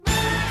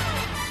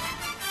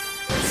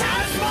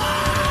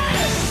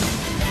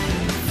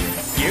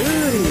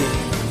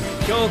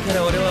か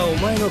ら俺はお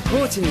前のコ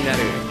ーチになる。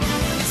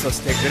そ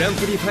してグラン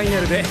プリファイ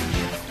ナルで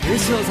優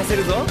勝させ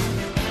るぞ。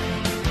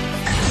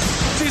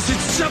 This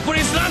is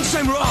Japanese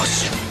lunchtime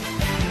rush!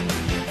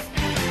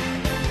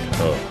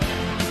 あ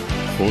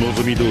あ、お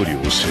望み通り教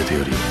えて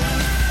やるよ。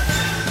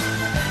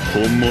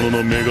本物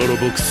のメガロ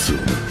ボックスを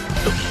な。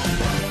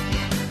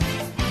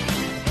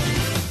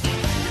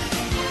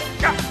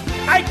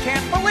I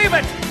can't believe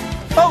it!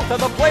 Both of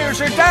the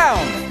players are down!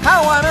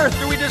 How on earth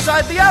do we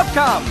decide the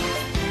outcome?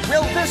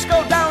 Will this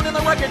go down in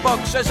the record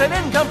books as an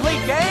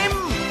incomplete game?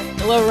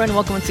 Hello everyone,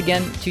 welcome once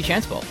again to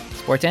Chance Ball,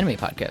 sports anime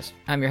podcast.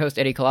 I'm your host,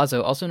 Eddie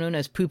Colazzo, also known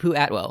as Poo Poo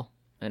Atwell.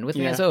 And with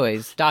me as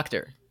always,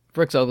 Dr.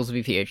 Brooks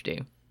Oglesby,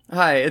 PhD.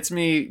 Hi, it's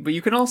me, but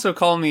you can also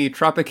call me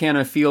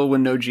Tropicana Feel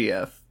with no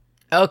GF.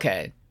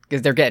 Okay,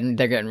 because they're getting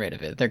rid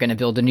of it. They're going to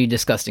build a new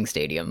disgusting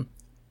stadium.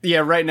 Yeah,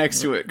 right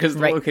next to it, because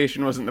the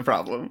location wasn't the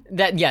problem.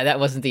 That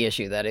wasn't the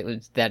issue. That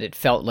it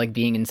felt like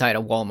being inside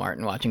a Walmart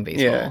and watching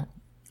baseball. Yeah.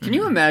 Can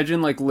you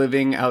imagine like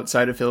living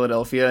outside of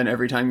Philadelphia and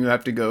every time you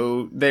have to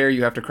go there,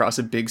 you have to cross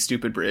a big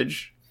stupid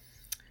bridge?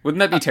 Wouldn't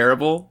that be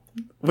terrible?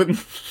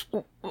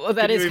 Well,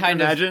 that is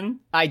kind imagine?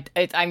 of.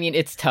 I mean,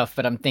 it's tough,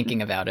 but I'm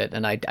thinking about it,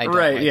 and I don't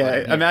right. Like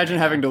yeah. Imagine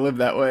having to live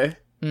that way.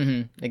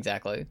 Mm-hmm.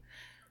 Exactly.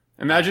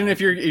 Imagine if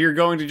you're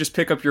going to just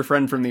pick up your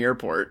friend from the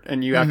airport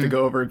and you have to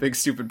go over a big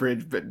stupid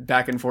bridge, but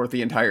back and forth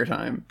the entire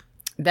time.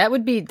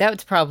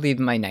 That's probably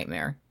my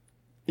nightmare.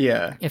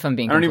 Yeah. If I'm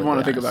being I don't even want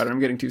to honest. think about it. I'm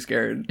getting too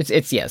scared.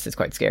 It's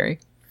quite scary.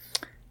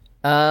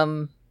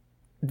 We're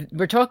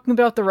talking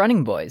about the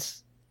Running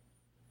Boys.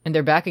 And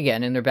they're back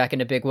again, and they're back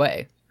in a big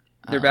way.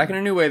 They're back in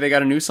a new way. They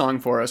got a new song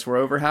for us. We're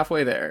over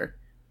halfway there.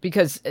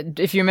 Because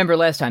if you remember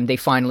last time, they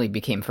finally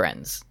became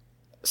friends.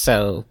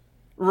 So...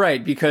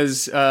 Right,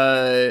 because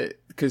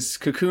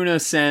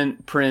Kakuna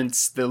sent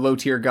Prince the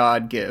low-tier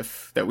god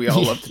gif that we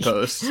all love to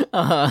post.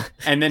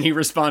 And then he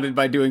responded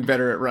by doing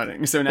better at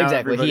running. So now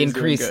everybody's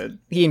doing good.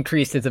 He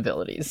increased his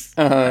abilities.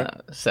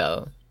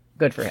 So,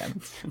 good for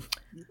him.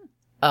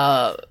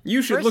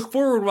 You should look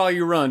forward while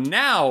you run,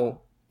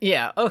 now!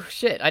 Yeah, oh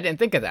shit, I didn't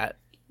think of that.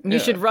 You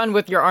should run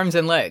with your arms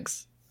and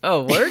legs.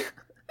 Oh, word?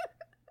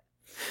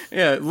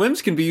 Yeah,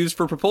 limbs can be used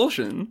for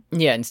propulsion.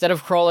 Yeah, instead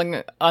of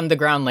crawling on the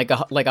ground like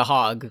a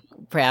hog,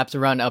 perhaps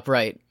run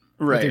upright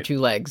with your two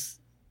legs,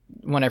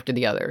 one after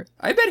the other.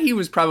 I bet he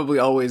was probably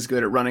always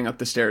good at running up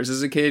the stairs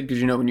as a kid, because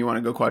you know when you want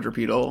to go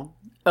quadrupedal.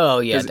 Oh,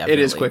 yeah, definitely. It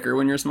is quicker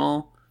when you're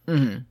small.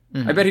 Mm-hmm,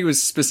 mm-hmm. I bet he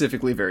was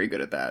specifically very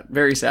good at that.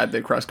 Very sad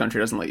that cross country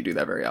doesn't let you do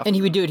that very often. And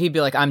he would do it, he'd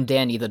be like, I'm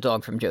Danny the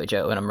dog from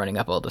JoJo, and I'm running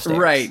up all the stairs.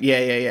 Right,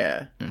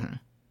 yeah. Mm-hmm.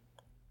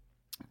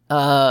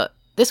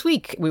 This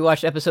week, we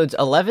watched episodes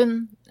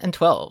 11 and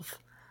 12.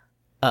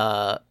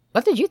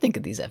 What did you think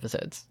of these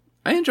episodes?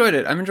 I enjoyed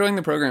it. I'm enjoying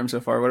the program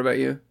so far. What about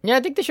you? Yeah, I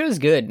think the show is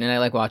good, and I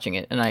like watching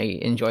it, and I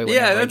enjoy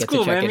whenever I get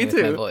to check in with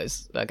my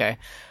voice. Okay.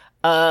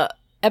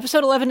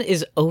 Episode 11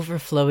 is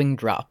Overflowing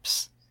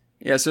Drops.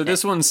 Yeah, so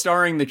this one's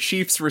starring the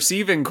Chiefs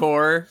receiving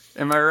core.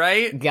 Am I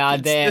right?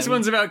 Goddamn. This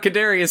one's about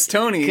Kadarius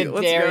Toney.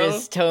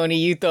 Kadarius Toney,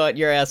 you thought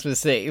your ass was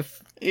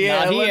safe.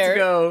 Yeah, Not here. Let's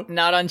go.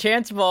 Not on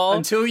Chance Ball.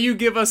 Until you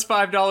give us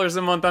 $5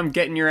 a month, I'm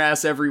getting your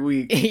ass every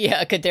week.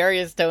 Yeah,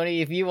 Kadarius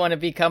Toney, if you want to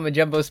become a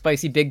Jumbo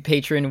Spicy Big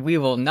Patron, we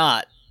will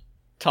not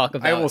talk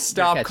about I will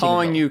stop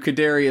calling you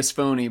Kadarius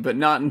Phony, but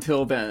not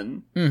until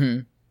then.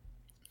 Mm-hmm.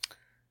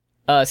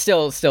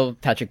 Still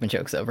Patrick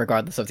Machoke, though,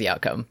 regardless of the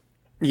outcome.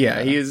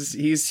 Yeah,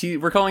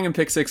 we're calling him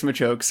Pick Six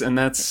Machokes, and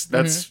that's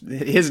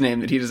his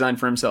name that he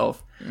designed for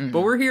himself. Mm-hmm.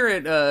 But we're here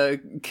at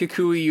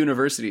Kikui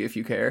University, if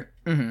you care.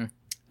 Mm-hmm.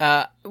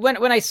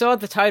 When I saw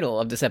the title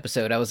of this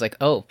episode, I was like,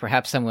 oh,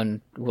 perhaps someone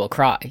will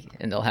cry,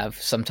 and they'll have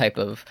some type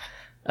of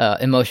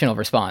emotional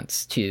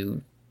response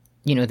to,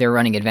 their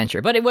running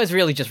adventure. But it was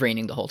really just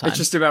raining the whole time. It's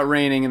just about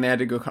raining, and they had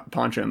to go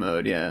poncho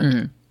mode,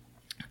 yeah.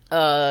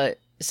 Mm-hmm.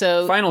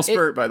 So final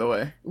spurt, by the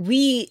way.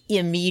 We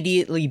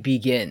immediately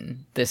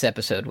begin this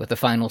episode with the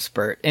final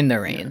spurt in the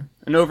rain.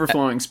 Yeah. An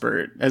overflowing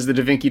spurt, as the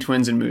Da Vinci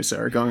twins and Musa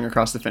are going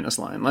across the finish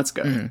line. Let's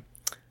go.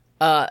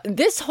 Mm-hmm.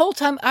 This whole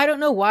time, I don't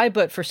know why,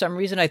 but for some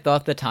reason I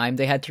thought the time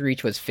they had to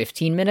reach was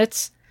 15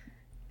 minutes.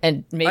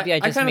 And maybe I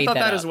just made that up. I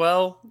thought that as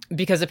well.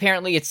 Because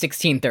apparently it's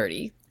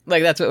 16:30.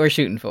 Like, that's what we're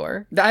shooting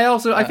for.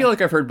 I feel like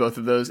I've heard both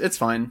of those. It's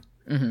fine.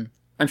 Mm-hmm.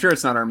 I'm sure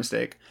it's not our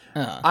mistake.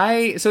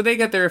 So they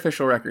get their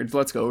official records.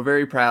 Let's go. We're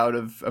very proud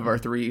of our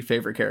three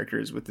favorite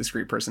characters with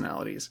discrete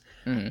personalities.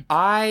 Mm-hmm.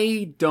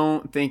 I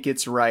don't think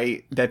it's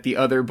right that the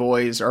other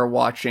boys are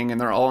watching and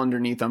they're all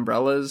underneath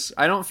umbrellas.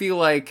 I don't feel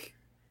like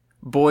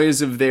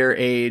boys of their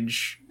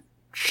age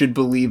should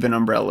believe in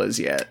umbrellas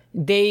yet.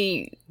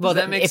 Does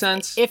that make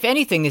sense? If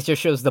anything, it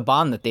just shows the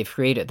bond that they've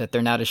created, that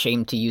they're not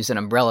ashamed to use an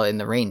umbrella in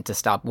the rain to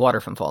stop water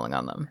from falling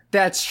on them.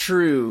 That's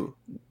true.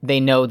 They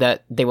know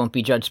that they won't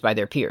be judged by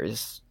their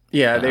peers.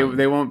 Yeah,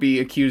 they won't be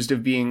accused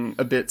of being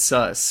a bit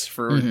sus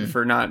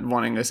for not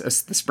wanting the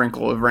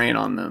sprinkle of rain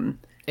on them.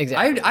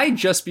 Exactly. I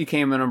just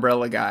became an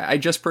umbrella guy. I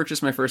just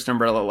purchased my first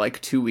umbrella like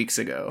 2 weeks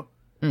ago.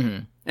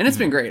 Mm-hmm. And it's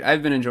been great.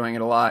 I've been enjoying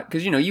it a lot.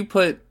 Because,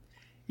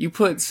 you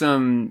put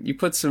some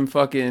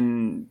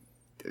fucking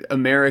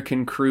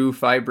American Crew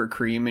fiber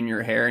cream in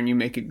your hair and you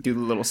make it do the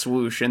little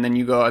swoosh, and then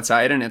you go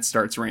outside and it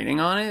starts raining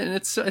on it, and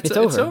it's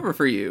over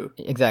for you.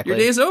 Exactly. Your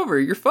day's over.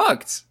 You're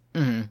fucked.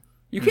 Mm-hmm.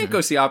 You can't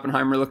go see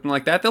Oppenheimer looking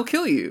like that. They'll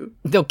kill you.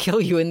 They'll kill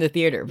you in the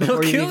theater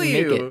before They'll kill you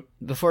even make it.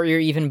 Before you're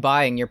even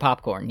buying your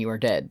popcorn, you are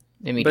dead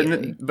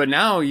immediately. But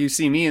now you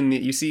see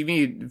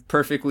me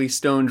perfectly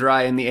stone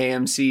dry in the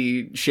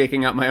AMC,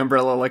 shaking out my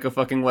umbrella like a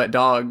fucking wet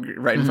dog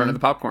right in front of the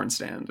popcorn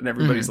stand, and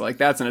everybody's like,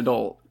 "That's an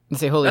adult." You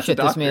say, "Holy That's shit,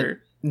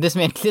 this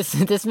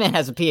man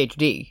has a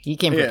PhD. He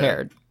came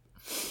prepared."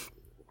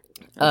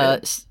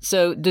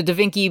 So the Da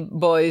Vinci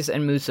boys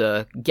and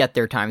Musa get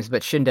their times,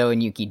 but Shindo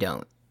and Yuki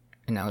don't.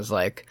 And I was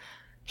like,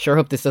 sure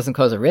hope this doesn't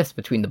cause a rift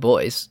between the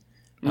boys.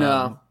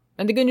 No.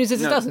 And the good news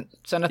is it doesn't.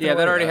 So nothing. Yeah,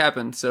 that already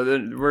happened. So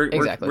then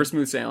we're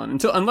smooth sailing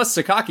unless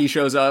Sakaki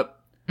shows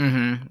up.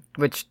 Mm-hmm.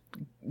 Which,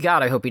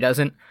 God, I hope he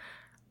doesn't.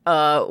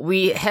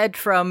 We head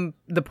from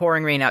the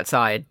pouring rain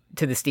outside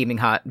to the steaming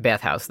hot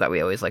bathhouse that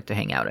we always like to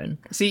hang out in.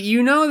 See,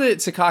 you know that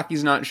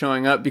Sakaki's not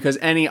showing up because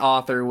any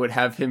author would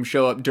have him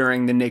show up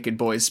during the naked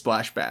boys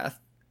splash bath.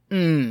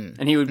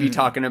 And he would be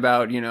talking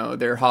about,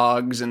 their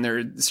hogs and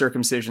their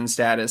circumcision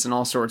status and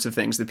all sorts of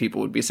things that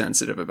people would be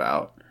sensitive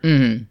about.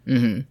 Mm-hmm.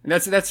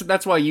 Mm-hmm.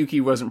 That's why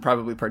Yuki wasn't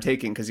probably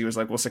partaking, because he was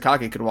like, well,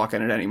 Sakaki could walk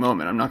in at any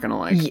moment. I'm not going to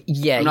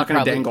I'm not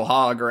going to dangle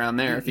hog around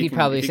there. He'd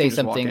probably say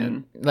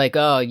something like,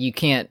 oh, you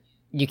can't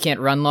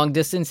run long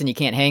distance and you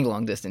can't hang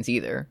long distance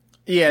either.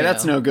 Yeah,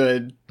 that's no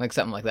good. Like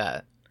something like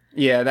that.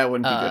 Yeah, that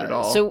wouldn't be good at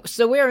all.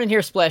 So we're in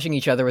here splashing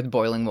each other with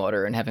boiling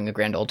water and having a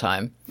grand old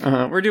time.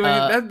 We're doing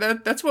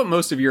that's what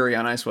most of Yuri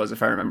on Ice was,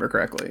 if I remember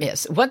correctly.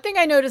 Yes. One thing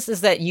I noticed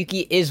is that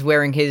Yuki is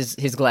wearing his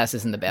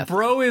glasses in the bathroom.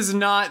 Bro is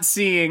not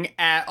seeing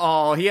at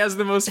all. He has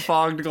the most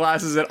fogged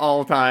glasses at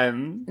all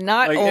time.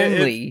 Not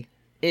only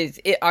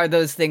are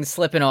those things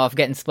slipping off,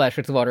 getting splashed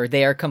with water,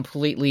 they are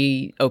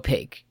completely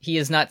opaque. He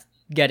is not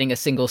getting a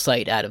single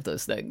sight out of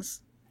those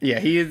things. Yeah,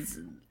 he is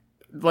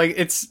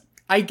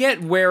I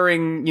get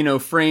wearing,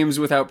 frames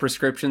without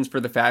prescriptions for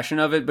the fashion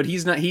of it, but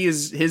he's not.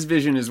 His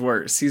vision is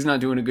worse. He's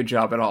not doing a good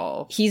job at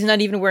all. He's not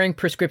even wearing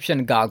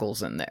prescription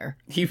goggles in there.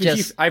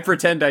 I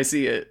pretend I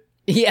see it.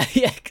 Yeah.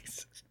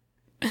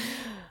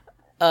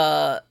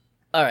 All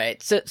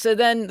right. So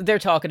then they're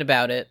talking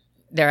about it.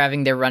 They're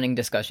having their running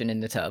discussion in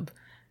the tub,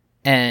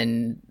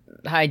 and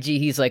Haiji,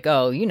 he's like,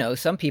 oh,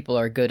 some people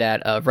are good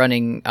at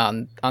running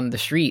on the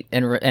street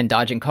and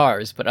dodging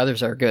cars, but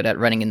others are good at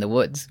running in the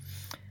woods.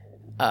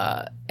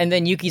 And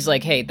then Yuki's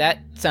like, hey, that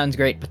sounds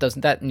great, but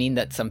doesn't that mean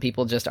that some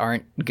people just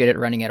aren't good at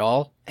running at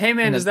all? Hey,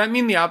 man, does that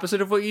mean the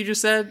opposite of what you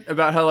just said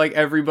about how,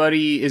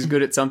 everybody is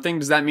good at something?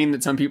 Does that mean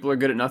that some people are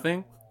good at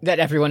nothing? That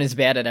everyone is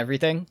bad at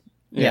everything?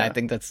 Yeah, I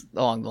think that's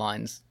along the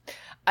lines.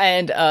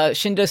 And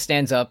Shindo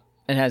stands up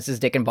and has his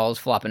dick and balls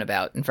flopping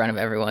about in front of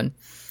everyone.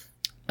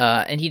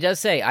 And he does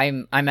say,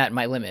 I'm at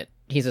my limit.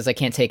 He says, I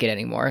can't take it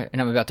anymore,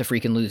 and I'm about to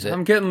freaking lose it.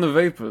 I'm getting the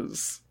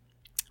vapors.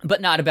 But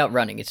not about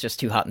running. It's just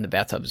too hot in the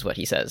bathtub is what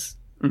he says.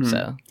 Mm-hmm.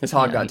 So his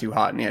hog got too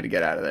hot and he had to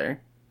get out of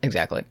there.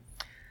 Exactly.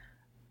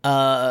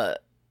 The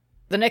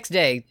next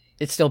day,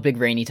 it's still big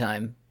rainy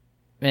time,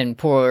 and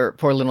poor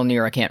little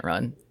Nira can't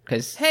run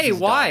because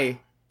why?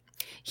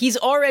 He's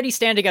already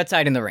standing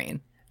outside in the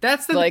rain.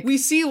 That's we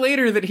see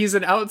later that he's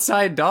an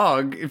outside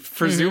dog,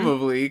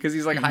 presumably, because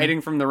he's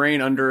hiding from the rain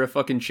under a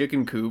fucking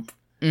chicken coop.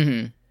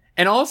 Mm-hmm.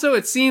 And also,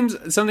 it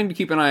seems something to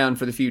keep an eye on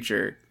for the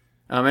future.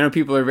 I know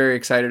people are very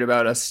excited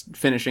about us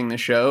finishing the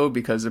show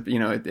because,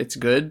 it's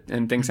good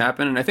and things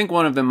happen. And I think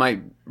one of them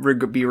might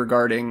be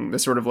regarding the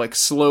sort of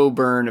slow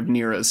burn of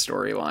Nira's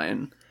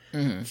storyline.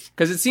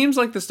 Because it seems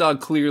like this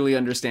dog clearly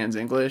understands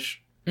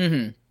English.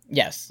 Mm-hmm.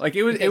 Yes.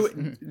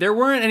 There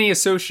weren't any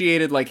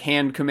associated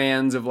hand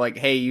commands of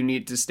hey, you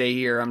need to stay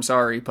here. I'm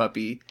sorry,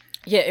 puppy.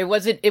 Yeah, it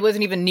wasn't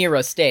even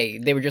Nira stay.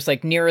 They were just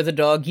Nira the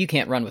dog, you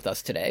can't run with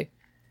us today.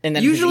 And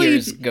then usually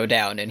his ears go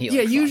down and he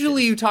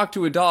usually you talk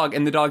to a dog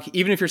and the dog,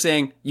 even if you're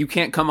saying you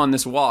can't come on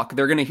this walk,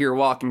 they're going to hear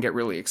walk and get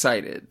really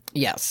excited.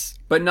 Yes.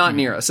 But not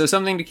Nira. So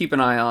something to keep an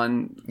eye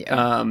on.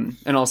 Yeah.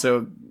 And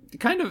also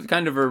kind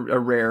of a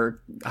rare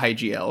high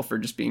GL for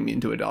just being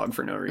mean to a dog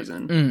for no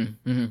reason.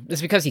 Mm-hmm.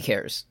 It's because he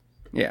cares.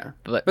 Yeah.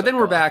 But then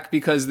we're back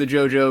because the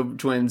JoJo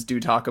twins do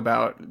talk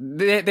about,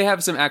 they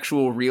have some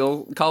actual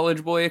real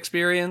college boy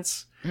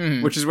experience,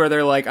 which is where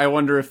they're like, I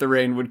wonder if the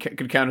rain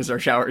could count as our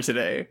shower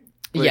today.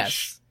 Which,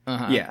 yes.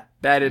 Uh-huh. Yeah,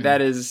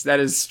 that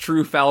is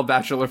true foul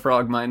bachelor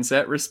frog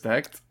mindset.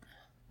 Respect.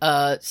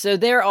 So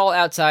they're all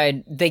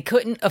outside. They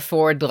couldn't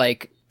afford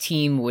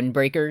team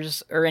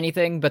windbreakers or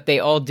anything, but they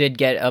all did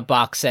get a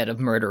box set of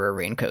murderer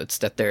raincoats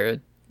that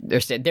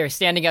they're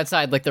standing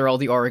outside like they're all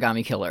the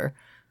Origami Killer,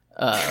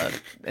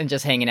 and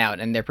just hanging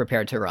out, and they're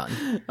prepared to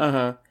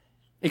run.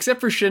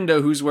 Except for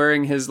Shindo, who's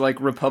wearing his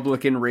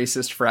Republican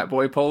racist frat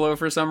boy polo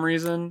for some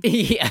reason.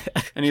 Yeah.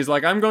 And he's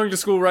like, I'm going to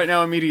school right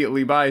now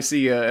immediately. Bye,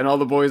 see ya. And all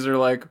the boys are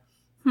like,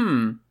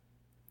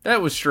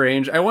 that was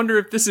strange. I wonder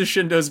if this is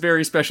Shindo's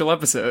very special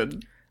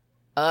episode.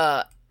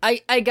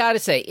 I gotta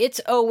say,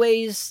 it's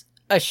always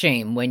a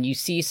shame when you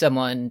see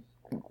someone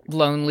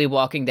lonely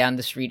walking down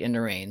the street in the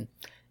rain,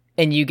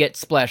 and you get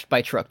splashed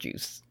by truck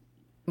juice.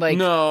 Like,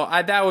 no,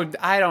 I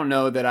don't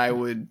know that I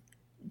would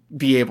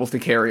be able to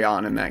carry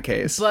on in that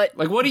case. But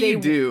like, what do you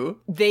do?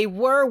 They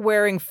were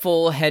wearing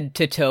full head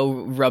to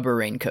toe rubber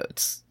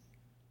raincoats.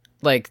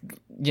 Like,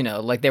 you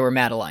know, like they were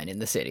Madeline in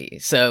the city.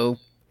 So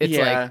it's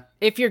like,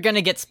 if you're going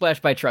to get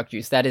splashed by truck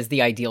juice, that is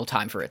the ideal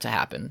time for it to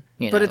happen.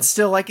 You know? But it's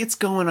still like, it's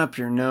going up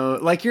your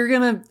nose. Like, you're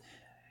going to...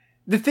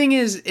 The thing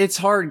is, it's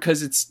hard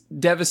because it's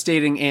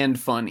devastating and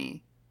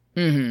funny.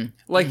 Mm-hmm.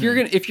 Like,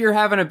 if you're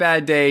having a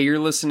bad day, you're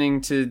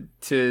listening to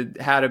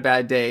Had a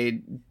Bad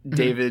Day,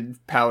 David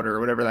Powder, or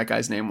whatever that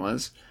guy's name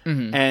was.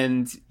 Mm-hmm.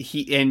 And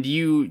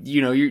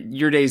you know,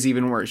 your day's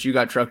even worse. You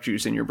got truck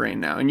juice in your brain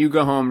now. And you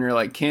go home and you're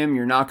like, Kim,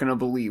 you're not going to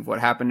believe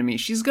what happened to me.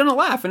 She's going to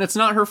laugh, and it's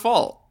not her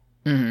fault.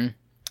 Mm-hmm.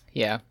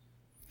 Yeah.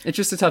 It's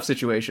just a tough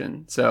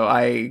situation. So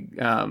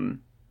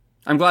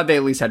I'm glad they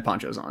at least had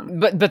ponchos on.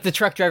 But the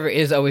truck driver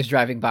is always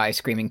driving by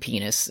screaming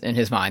penis in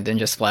his mind and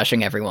just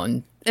splashing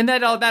everyone. And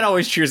that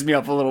always cheers me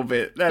up a little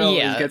bit. That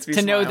always gets me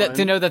smiling.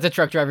 To know that the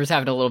truck driver's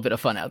having a little bit of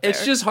fun out there.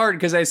 It's just hard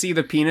because I see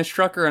the penis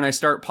trucker and I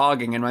start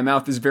pogging and my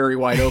mouth is very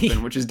wide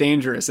open, which is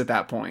dangerous at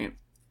that point.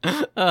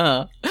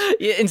 Yeah,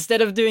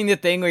 instead of doing the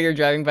thing where you're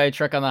driving by a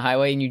truck on the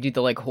highway and you do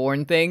the like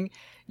horn thing,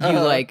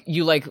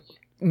 you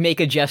make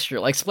a gesture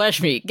like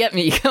splash me, get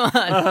me, come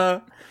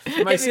on.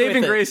 My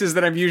saving grace is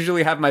that I'm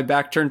usually have my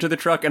back turned to the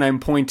truck and I'm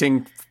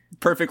pointing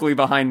perfectly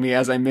behind me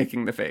as I'm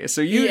making the face. So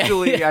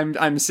usually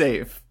I'm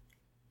safe.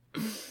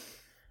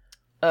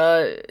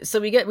 So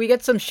we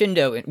get some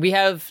Shindo. We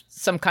have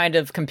some kind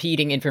of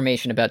competing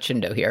information about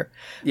Shindo here.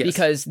 Yes.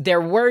 Because they're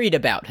worried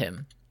about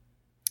him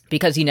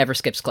because he never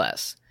skips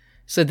class.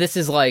 So this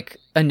is like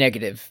a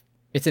negative.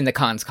 It's in the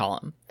cons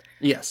column.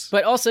 Yes.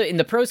 But also in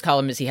the pros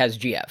column is he has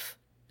GF.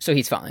 So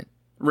he's fine.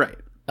 Right.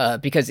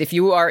 Because if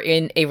you are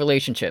in a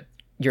relationship,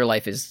 your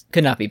life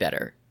could not be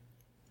better.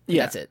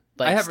 Yeah. That's it.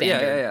 Like, I have,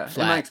 standard,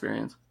 flat. In my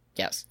experience.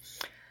 Yes.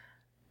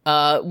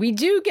 We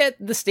do get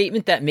the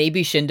statement that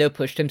maybe Shindo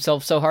pushed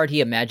himself so hard he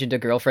imagined a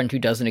girlfriend who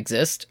doesn't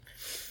exist.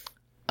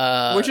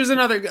 Which is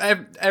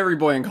every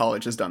boy in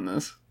college has done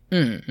this.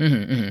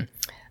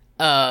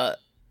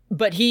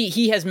 But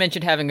he has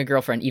mentioned having a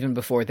girlfriend even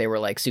before they were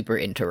like super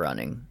into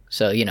running.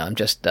 So, you know, I'm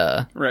just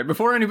right,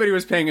 before anybody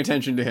was paying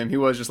attention to him, he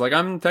was just like,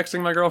 I'm texting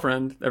my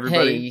girlfriend.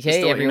 Everybody,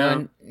 hey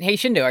everyone. Hey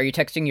Shindo, are you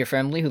texting your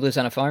family who lives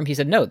on a farm? He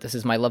said, no, this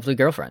is my lovely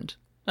girlfriend.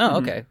 Oh,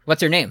 okay.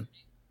 What's her name?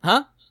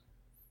 Huh?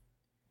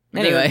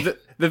 Anyway.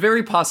 The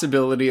very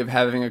possibility of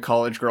having a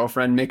college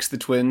girlfriend makes the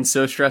twins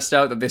so stressed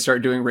out that they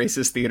start doing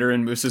racist theater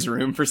in Moose's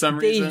room for some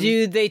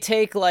reason. They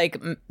take, like,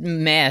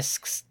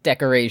 masks,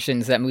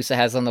 decorations that Musa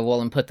has on the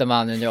wall and put them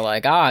on, and they're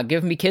like,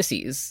 give me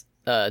kissies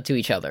to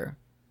each other.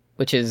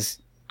 Which is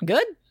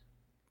good?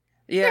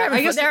 Yeah,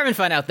 they're having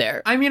fun out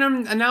there. I mean,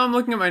 I'm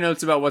looking at my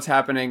notes about what's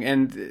happening,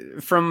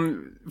 and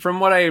from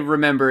what I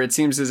remember, it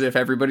seems as if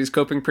everybody's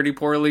coping pretty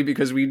poorly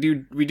because we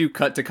do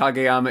cut to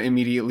Kageyama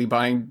immediately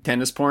buying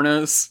tennis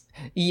pornos.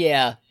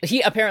 Yeah,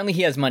 he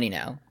has money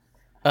now.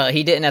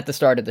 He didn't at the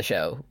start of the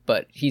show,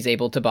 but he's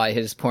able to buy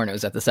his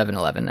pornos at the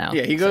 7-Eleven now.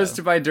 Yeah, he goes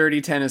to buy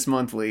Dirty Tennis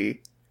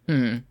Monthly,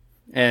 and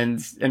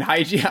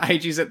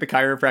Haiji's at the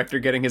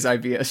chiropractor getting his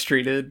IBS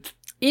treated.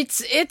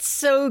 It's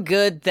so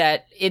good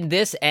that in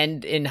this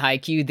and in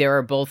Haikyuu, there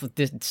are both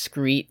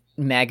discrete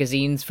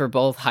magazines for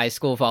both high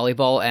school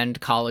volleyball and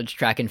college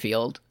track and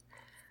field.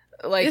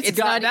 Like it's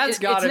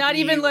not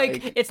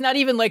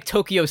even like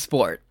Tokyo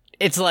Sport.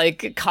 It's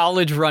like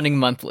College Running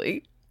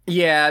Monthly.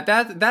 Yeah,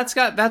 that's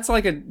got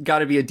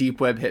to be a deep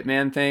web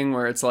hitman thing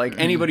where it's like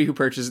anybody who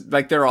purchases,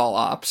 like, they're all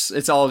ops.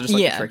 It's all just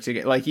like a trick to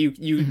get, like,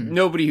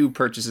 nobody who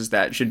purchases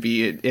that should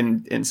be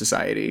in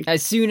society.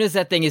 As soon as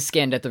that thing is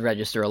scanned at the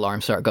register,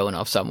 alarms start going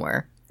off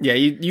somewhere. Yeah,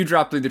 you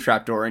drop through the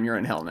trapdoor and you're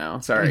in hell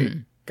now.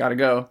 Sorry. Gotta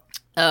go.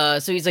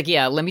 So he's like,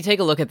 yeah, let me take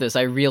a look at this.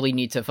 I really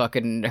need to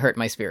fucking hurt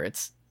my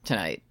spirits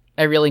tonight.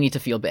 I really need to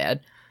feel bad.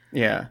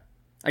 Yeah.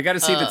 I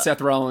gotta see that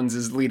Seth Rollins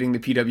is leading the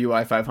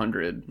PWI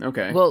 500.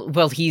 Okay.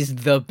 Well, he's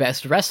the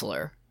best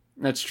wrestler.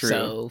 That's true.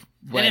 So,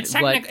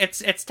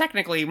 it's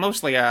technically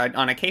mostly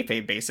on a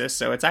kayfabe basis,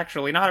 so it's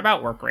actually not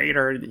about work rate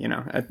or, you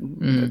know.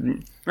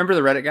 Remember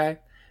the Reddit guy?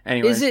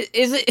 Anyway. Is it?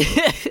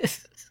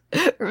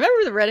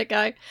 Remember the Reddit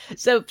guy?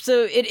 So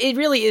it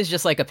really is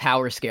just like a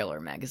power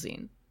scaler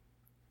magazine.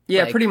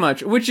 Yeah, pretty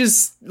much. Which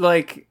is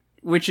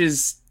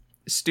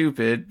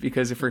stupid,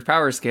 because if we're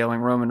power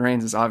scaling, Roman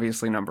Reigns is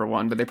obviously number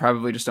one, but they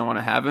probably just don't want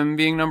to have him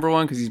being number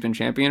one because he's been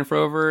champion for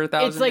over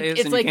 1,000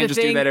 days, and you can't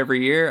just do that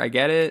every year. I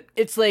get it.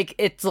 It's like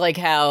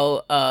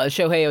how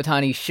Shohei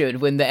Ohtani should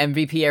win the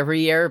MVP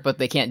every year, but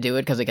they can't do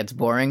it because it gets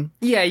boring.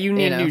 Yeah, you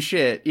need new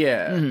shit.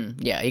 Yeah.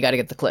 Yeah, you got to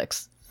get the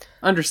clicks.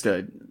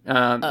 Understood.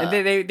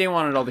 They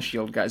wanted all the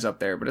Shield guys up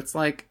there, but it's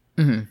like,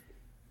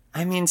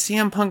 I mean,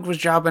 CM Punk was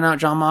jobbing out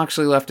Jon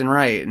Moxley left and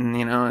right, and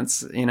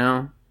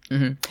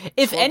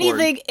If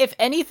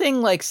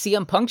anything, like,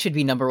 CM Punk should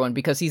be number one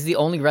because he's the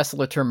only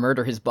wrestler to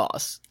murder his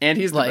boss. And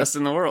he's the best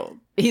in the world.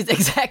 He's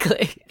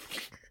exactly.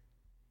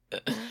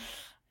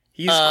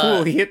 He's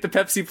cool. He hit the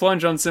Pepsi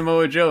plunge on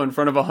Samoa Joe in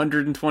front of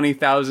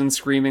 120,000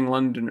 screaming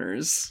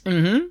Londoners.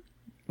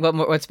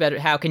 What's better?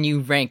 How can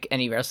you rank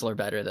any wrestler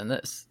better than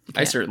this?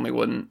 I certainly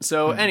wouldn't.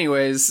 So,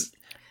 anyways,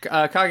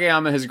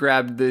 Kageyama has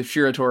grabbed the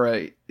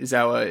Shiratora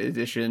Izawa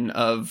edition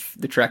of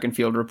the Track and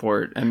Field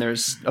Report, and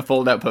there's a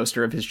fold-out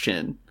poster of his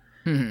chin.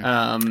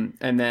 And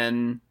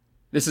then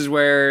this is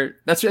where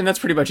that's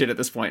pretty much it at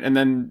this point. And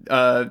then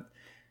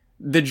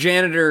the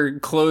janitor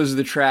closed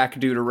the track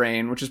due to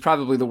rain, which is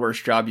probably the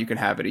worst job you could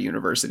have at a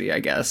university, I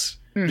guess.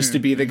 Just to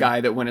be the guy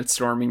that when it's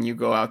storming, you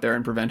go out there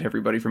and prevent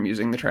everybody from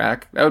using the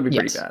track. That would be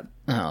pretty bad.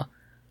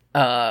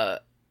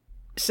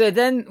 So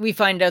then we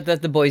find out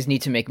that the boys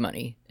need to make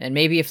money. And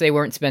maybe if they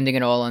weren't spending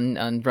it all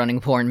on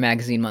running Porn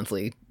Magazine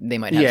Monthly, they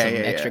might have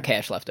some extra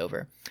cash left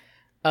over.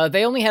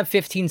 They only have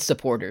 15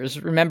 supporters.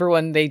 Remember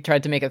when they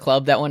tried to make a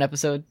club that one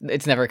episode?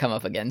 It's never come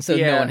up again, so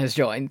no one has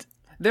joined.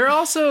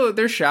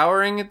 They're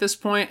showering at this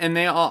point, and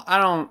they all,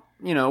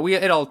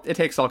 it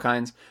takes all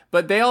kinds,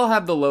 but they all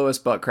have the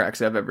lowest butt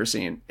cracks I've ever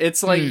seen.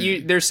 It's like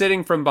they're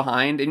sitting from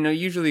behind, and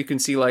usually you can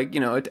see like,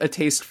 a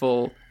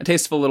tasteful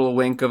little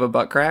wink of a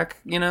butt crack,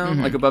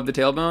 like above the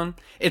tailbone.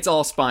 It's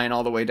all spine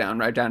all the way down,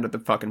 right down to the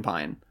fucking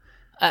pine.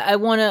 I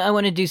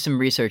wanna do some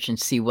research and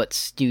see what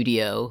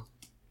studio.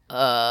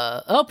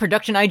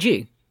 Production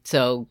IG.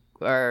 So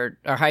our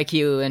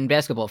Haikyuu and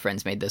basketball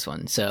friends made this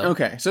one. So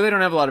okay, so they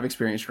don't have a lot of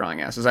experience drawing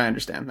asses. I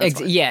understand. That's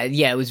fine.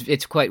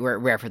 It's quite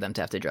rare for them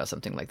to have to draw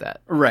something like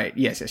that. Right.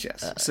 Yes.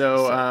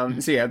 So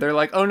yeah, they're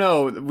like, oh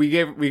no, we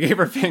gave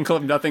our fan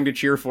club nothing to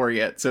cheer for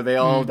yet, so they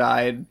all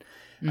died.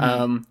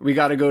 We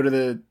got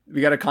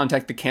to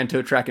contact the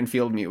Kanto Track and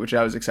Field meet, which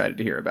I was excited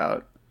to hear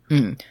about.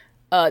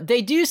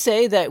 They do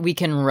say that we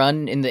can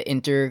run in the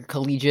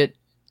intercollegiate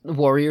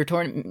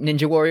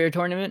Ninja Warrior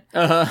tournament.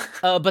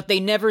 But they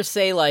never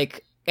say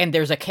like, and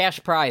there's a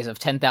cash prize of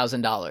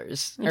 $10,000.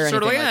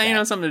 Sort of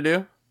like, something to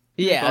do.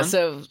 Yeah,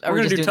 so are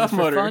we just doing Tough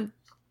Mudder for fun?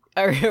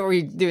 Are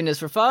we doing this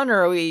for fun,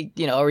 or are we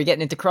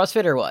getting into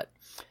CrossFit or what?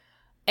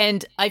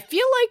 And I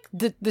feel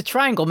like the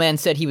Triangle Man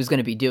said he was going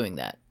to be doing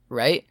that,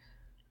 right?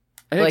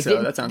 I think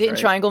so. That sounds right. Didn't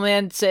Triangle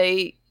Man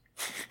say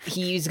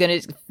he's going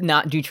to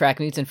not do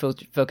track meets and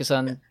focus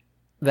on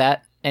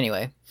that?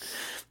 Anyway.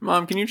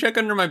 Mom, can you check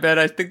under my bed?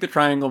 I think the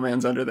Triangle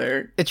Man's under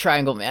there. The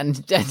Triangle Man.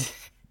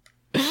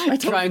 I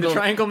told you the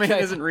Triangle Man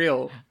isn't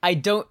real. I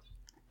don't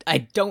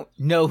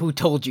know who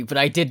told you, but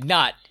I did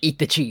not eat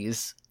the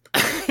cheese.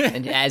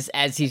 And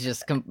as he's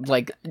just and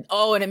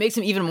it makes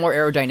him even more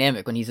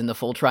aerodynamic when he's in the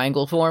full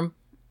triangle form.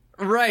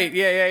 Right?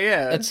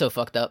 Yeah. That's so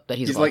fucked up that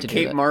he's like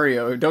Cape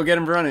Mario. Don't get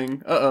him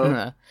running.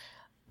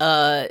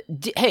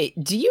 Hey,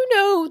 do you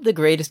know the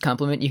greatest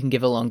compliment you can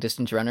give a long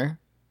distance runner?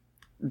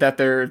 That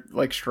they're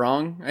like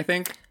strong, I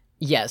think.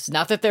 Yes,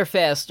 not that they're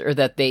fast or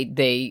that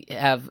they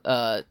have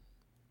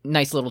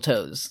nice little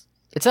toes.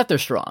 It's that they're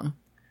strong.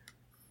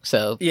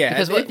 So yeah,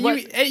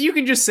 because you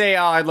can just say,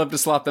 "Oh, I'd love to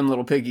slop them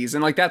little piggies,"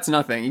 and like that's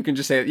nothing. You can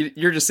just say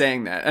you're just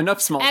saying that. Enough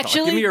small talk.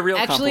 Give me a real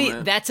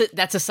compliment.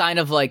 That's a sign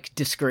of like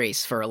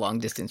disgrace for a long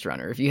distance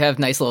runner. If you have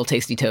nice little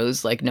tasty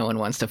toes, like no one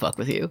wants to fuck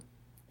with you.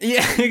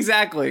 Yeah,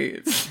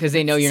 exactly. Because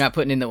they know you're not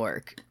putting in the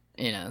work.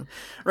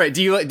 Right?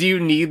 Do you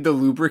need the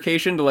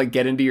lubrication to like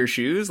get into your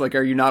shoes? Like,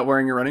 are you not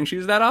wearing your running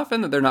shoes that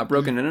often that they're not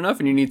broken in enough,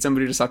 and you need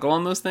somebody to suckle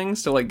on those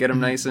things to like get them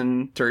nice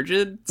and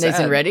turgid, nice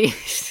and ready?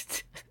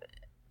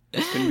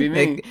 Couldn't be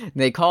me.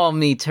 They call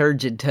me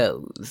Turgid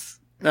Toes.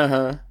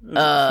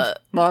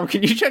 Mom,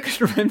 can you check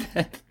under my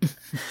bed?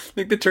 I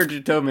think the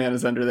Turgid Toe Man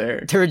is under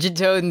there. Turgid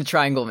Toe and the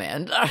Triangle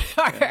Man.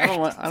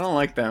 I don't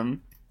like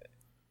them.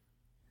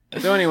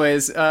 So,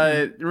 anyways,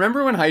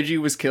 remember when Haiji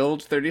was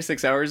killed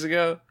 36 hours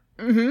ago?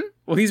 Mm-hmm.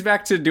 Well, he's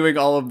back to doing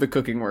all of the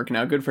cooking work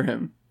now. Good for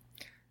him.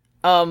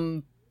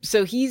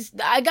 So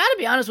I gotta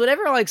be honest,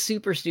 whatever like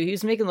super stew, he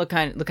was making look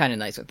kind of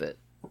nice with it.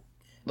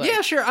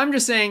 Yeah, sure. I'm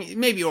just saying,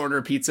 maybe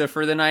order pizza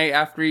for the night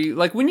after you,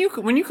 like when you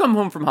come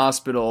home from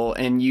hospital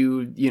and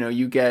you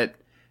get,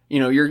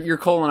 your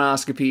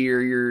colonoscopy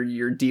or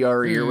your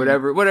DRE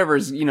or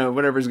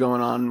whatever's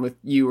going on with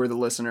you or the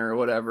listener or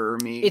whatever, or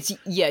me.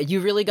 You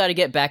really got to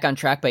get back on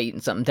track by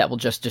eating something that will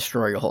just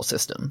destroy your whole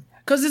system.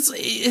 Cause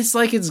it's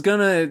like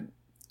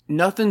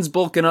nothing's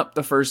bulking up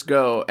the first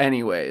go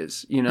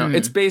anyways,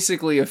 it's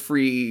basically a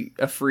free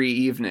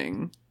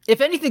evening. If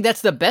anything,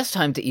 that's the best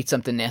time to eat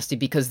something nasty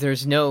because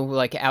there's no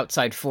like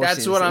outside forces.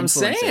 That's what I'm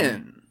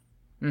saying.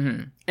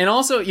 Mm-hmm. And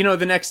also,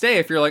 the next day,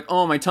 if you're like,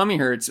 oh, my tummy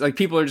hurts, like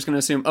people are just going to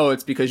assume, oh,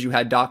 it's because you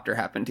had doctor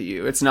happen to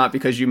you. It's not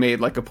because you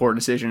made like a poor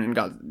decision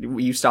and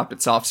you stopped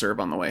at soft serve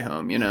on the way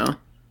home,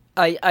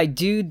 I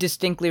do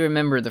distinctly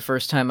remember the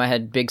first time I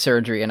had big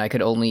surgery and I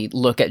could only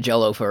look at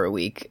Jell-O for a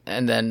week.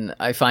 And then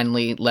I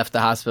finally left the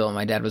hospital and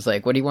my dad was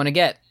like, what do you want to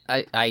get?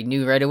 I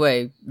knew right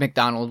away,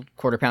 McDonald's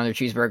quarter pounder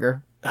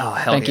cheeseburger. Oh,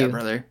 hell Thank you,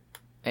 brother.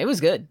 It was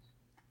good.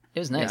 It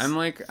was nice.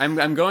 Yeah,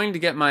 I'm going to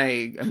get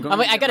my...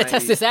 I gotta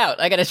test this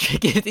out. I gotta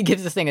give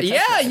this thing a test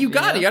drive. Yeah, you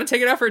got it. You gotta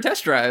take it out for a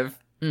test drive.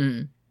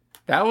 Mm-hmm.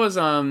 That was,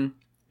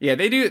 yeah,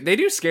 they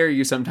do scare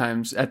you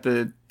sometimes at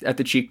the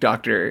cheek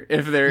doctor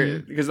if they're...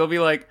 Because they'll be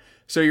like,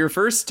 so your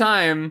first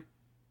time...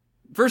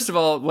 First of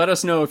all, let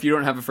us know if you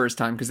don't have a first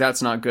time, because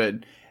that's not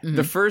good. Mm-hmm.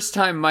 The first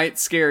time might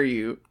scare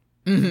you,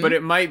 but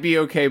it might be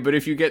okay. But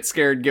if you get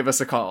scared, give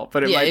us a call.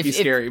 But it might be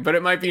scary, but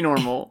it might be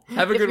normal.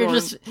 Have a good one.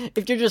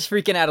 If you're just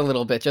freaking out a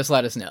little bit, just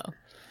let us know.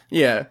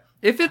 Yeah.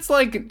 If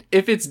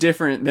it's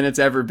different than it's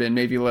ever been,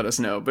 maybe let us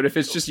know. But if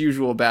it's just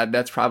usual bad,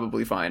 that's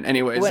probably fine.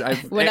 Anyways,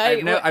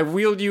 I've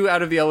wheeled you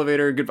out of the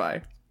elevator.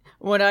 Goodbye.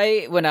 When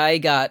I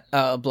got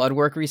blood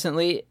work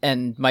recently,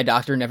 and my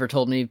doctor never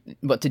told me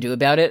what to do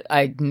about it,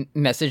 I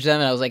messaged them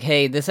and I was like,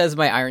 "Hey, this says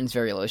my iron's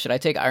very low. Should I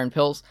take iron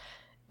pills?"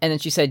 And then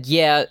she said,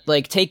 "Yeah,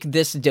 like take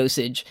this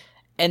dosage,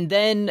 and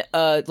then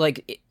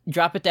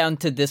drop it down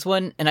to this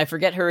one." And I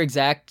forget her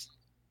exact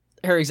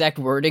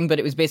wording, but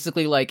it was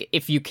basically like,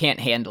 if you can't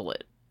handle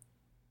it.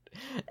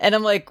 And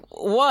I'm like,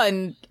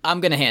 one,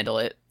 I'm gonna handle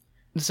it.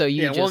 So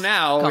you just calm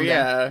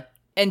down.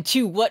 And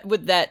two, what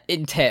would that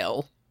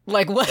entail?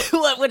 Like,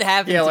 what would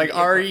happen? Yeah, like,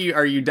 are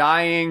you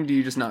dying? Do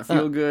you just not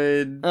feel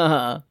good?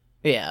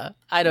 Yeah,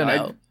 I don't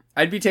know.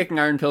 I'd be taking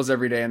iron pills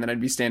every day, and then I'd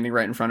be standing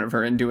right in front of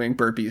her and doing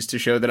burpees to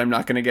show that I'm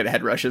not going to get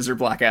head rushes or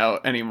black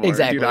out anymore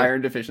due to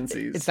iron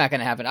deficiencies. It's not going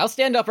to happen. I'll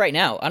stand up right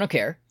now. I don't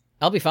care.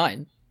 I'll be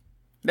fine.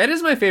 That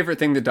is my favorite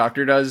thing the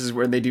doctor does, is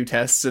where they do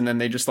tests and then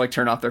they just like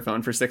turn off their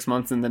phone for 6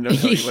 months and then don't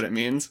tell you what it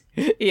means.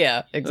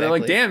 Yeah, exactly. They're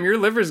like, damn, your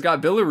liver's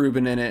got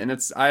bilirubin in it, and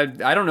it's I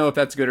don't know if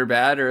that's good or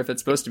bad or if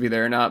it's supposed to be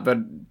there or not, but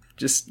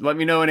just let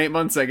me know in 8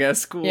 months, I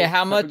guess. Cool. Yeah,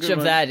 how much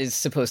of that is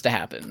supposed to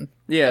happen?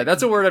 Yeah,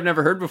 that's a word I've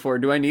never heard before.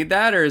 Do I need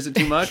that, or is it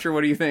too much, or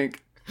what do you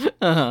think?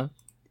 All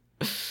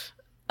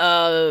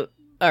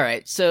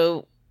right,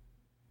 so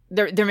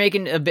they're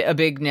making a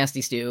big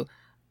nasty stew.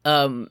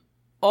 So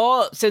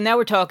now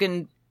we're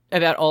talking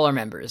about all our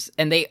members,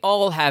 and they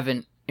all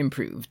haven't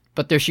improved,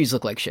 but their shoes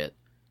look like shit.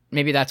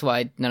 Maybe that's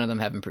why none of them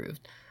have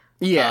improved.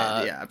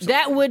 Yeah, absolutely.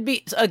 That would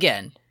be,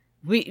 again,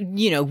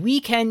 we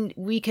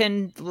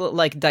can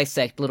like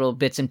dissect little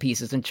bits and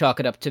pieces and chalk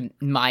it up to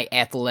my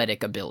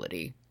athletic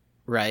ability,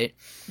 right?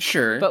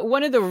 Sure. But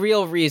one of the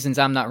real reasons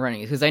I'm not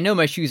running is because I know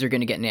my shoes are going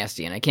to get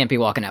nasty, and I can't be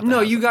walking out the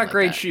house you got like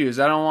great that. shoes.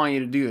 I don't want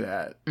you to do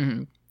that.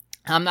 Mm-hmm.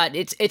 I'm not.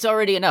 It's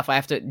already enough. I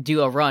have to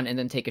do a run and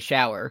then take a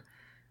shower.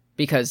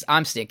 Because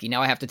I'm stinky.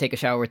 Now I have to take a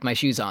shower with my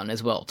shoes on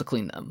as well to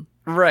clean them.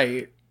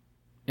 Right.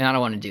 And I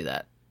don't want to do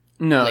that.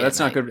 No, that's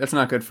not good. That's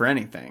not good for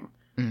anything.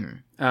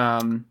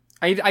 Mm-hmm.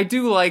 I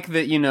do like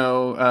that,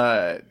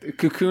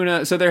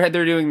 Kakuna, so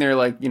they're doing their,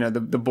 like,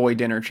 the boy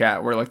dinner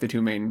chat where, like, the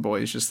two main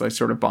boys just, like,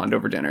 sort of bond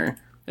over dinner.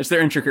 It's their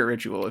intricate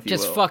ritual, if you will.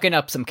 Just fucking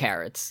up some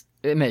carrots.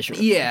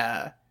 Immeasurably.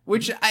 Yeah.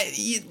 Which,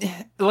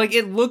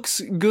 it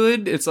looks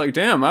good. It's like,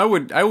 damn, I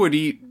would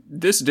eat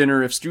this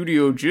dinner if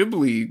Studio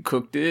Ghibli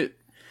cooked it.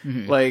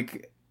 Mm-hmm.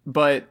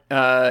 But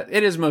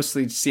it is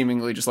mostly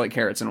seemingly just like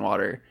carrots and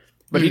water.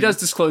 But he does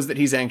disclose that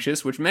he's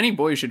anxious, which many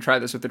boys should try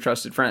this with a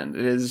trusted friend.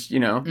 It is,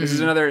 this is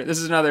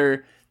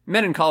another.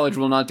 Men in college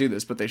will not do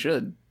this, but they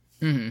should.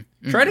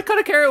 Mm-hmm. Try to cut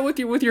a carrot with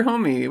your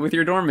homie, with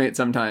your dorm mate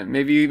sometime.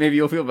 Maybe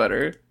you'll feel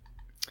better.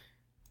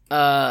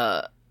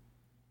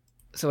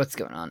 So what's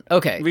going on?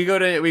 Okay, we go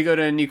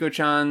to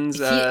Nico-chan's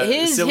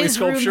silly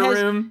sculpture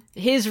room.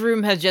 His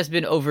room has just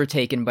been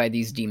overtaken by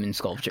these demon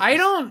sculptures. I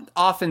don't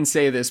often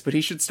say this, but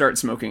he should start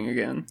smoking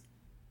again.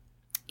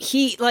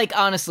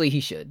 Honestly, he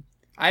should.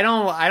 I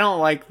don't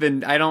like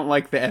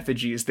the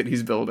effigies that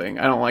he's building.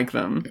 I don't like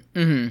them.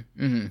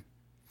 Mm-hmm.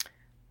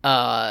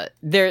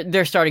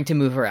 They're starting to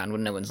move around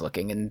when no one's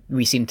looking, and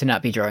we seem to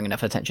not be drawing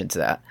enough attention to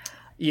that.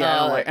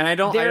 Yeah, I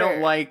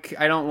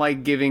don't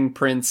like giving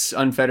Prince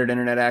unfettered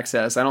internet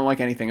access. I don't like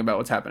anything about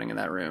what's happening in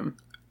that room.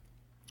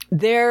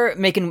 They're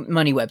making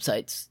money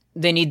websites.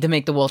 They need to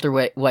make the Walter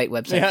White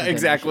website. Yeah,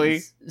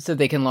 exactly. So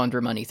they can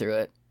launder money through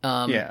it.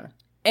 Yeah.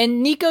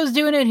 And Nico's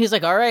doing it, and he's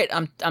like, "All right,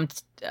 I'm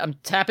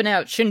tapping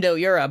out. Shindo,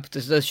 you're up."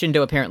 So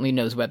Shindo apparently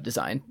knows web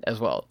design as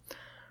well.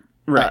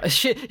 Right.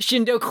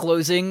 Shindo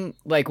closing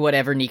like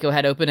whatever Nico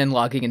had open and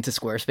logging into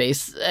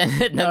Squarespace, and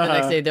then the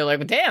next day they're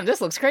like, "Damn, this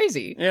looks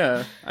crazy."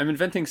 Yeah, I'm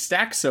inventing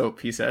stack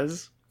soap. He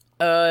says.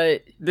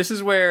 This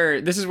is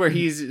where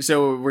he's.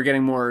 So we're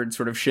getting more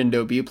sort of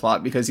Shindo B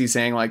plot because he's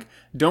saying like,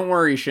 "Don't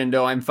worry,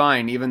 Shindo, I'm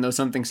fine, even though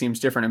something seems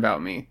different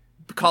about me."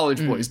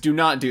 College boys, do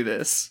not do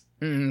this.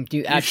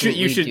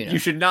 You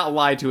should not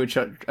lie to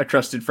a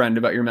trusted friend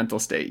about your mental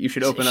state. You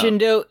should open up.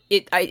 Shindo,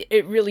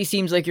 it really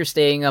seems like you're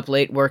staying up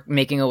late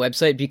making a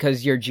website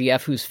because your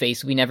GF, whose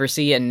face we never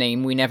see and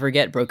name we never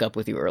get, broke up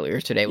with you earlier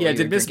today. Yeah,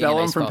 did Miss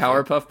Bellum from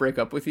Powerpuff break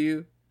up with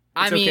you?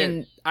 I mean,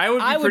 okay. I would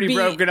be pretty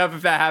broken up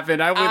if that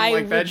happened. I wouldn't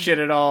like that shit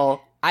at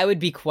all. I would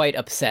be quite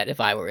upset if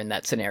I were in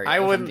that scenario. I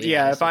wouldn't.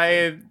 Yeah, if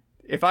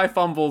I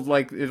fumbled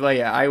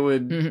I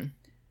would. Mm-hmm.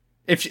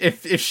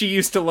 If she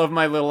used to love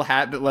my little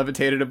hat that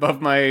levitated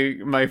above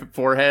my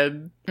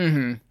forehead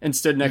and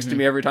stood next to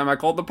me every time I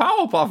called the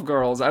Powerpuff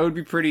Girls, I'd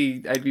be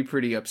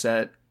pretty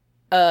upset.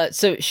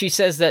 So she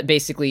says that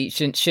basically,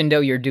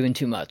 Shindo, you're doing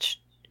too much,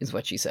 is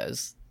what she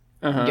says.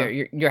 Uh-huh.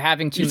 You're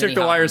having too many. You took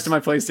the wires to my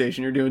PlayStation.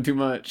 You're doing too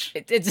much.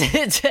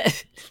 It's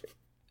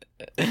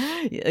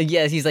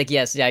yes, he's like,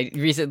 yes. Yeah,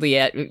 recently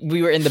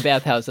we were in the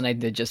bathhouse and I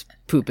did just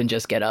poop and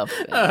just get up.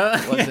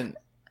 It wasn't.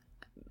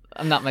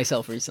 I'm not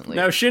myself recently.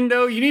 Now,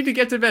 Shindo, you need to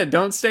get to bed.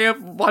 Don't stay up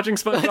watching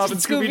SpongeBob and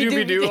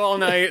Scooby-Dooby-Doo all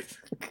night.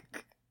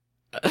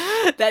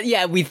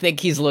 We think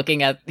he's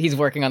working on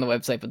the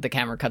website, but the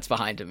camera cuts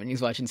behind him and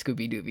he's watching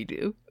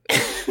Scooby-Dooby-Doo.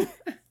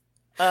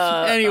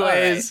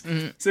 Anyways,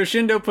 right. So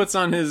Shindo puts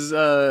on his,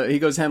 he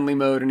goes Henley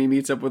mode and he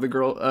meets up with a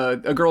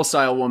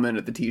girl-style woman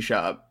at the tea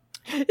shop.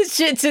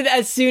 Shit,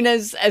 as soon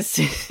as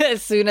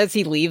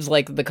he leaves,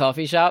 like, the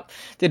coffee shop,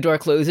 the door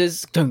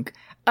closes. Dunk.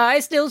 I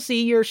still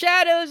see your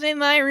shadows in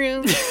my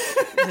room.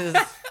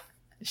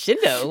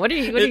 Shindo, what are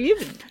you?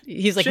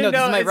 He's like, Shindo, no,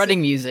 this is my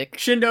running music.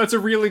 Shindo, it's a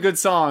really good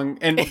song,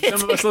 and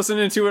some of us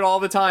listen to it all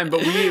the time.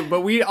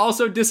 But we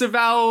also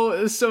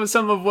disavow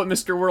some of what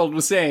Mr. World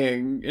was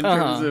saying in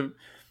terms of.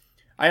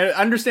 I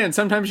understand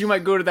sometimes you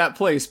might go to that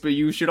place, but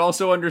you should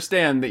also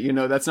understand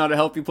that that's not a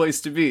healthy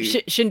place to be.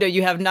 Shindo,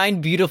 you have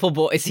 9 beautiful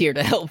boys here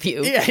to help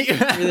you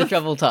through the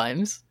troubled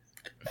times.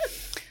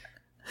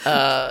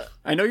 I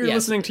know you're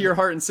listening to your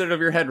heart instead of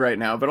your head right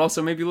now, but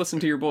also maybe listen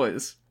to your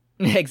boys.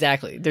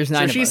 Exactly. There's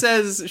 9 of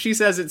us. She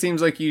says it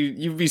seems like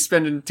you'd be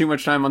spending too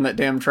much time on that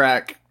damn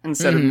track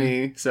instead of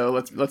me, so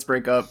let's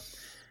break up.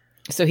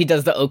 So he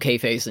does the okay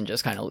face and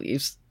just kind of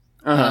leaves.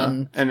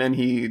 And then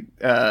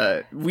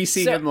we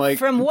see him like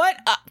from what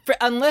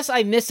unless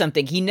I missed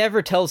something, he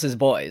never tells his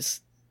boys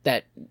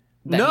that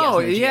no,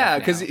 yeah,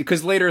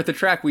 because later at the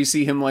track we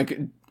see him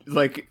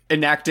like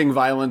enacting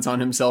violence on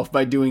himself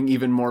by doing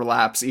even more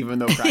laps, even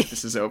though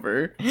practice is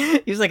over.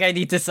 He's like, I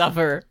need to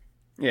suffer.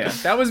 Yeah,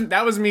 that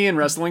was me in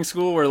wrestling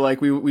school, where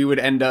like we would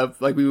end up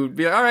like we would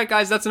be like, all right,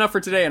 guys, that's enough for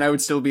today, and I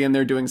would still be in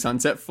there doing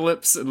sunset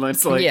flips, and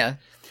it's like, yeah.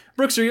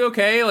 Brooks, are you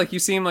okay? Like, you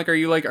seem like, are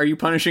you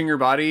punishing your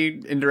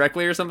body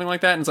indirectly or something like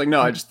that? And it's like,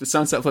 no, the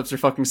sunset flips are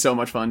fucking so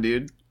much fun,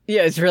 dude.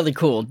 Yeah, it's really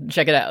cool.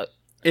 Check it out.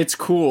 It's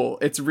cool.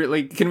 It's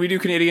really. Can we do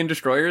Canadian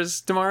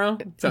Destroyers tomorrow?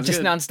 Sounds just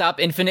good.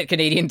 Nonstop infinite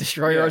Canadian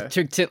Destroyer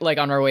to like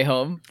on our way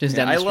home, just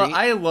down the street.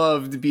 I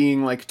loved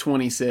being like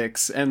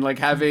 26 and like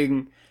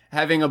having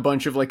a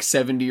bunch of like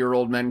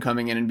 70-year-old men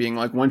coming in and being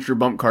like, once your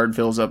bump card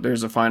fills up,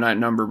 there's a finite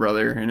number,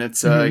 brother, and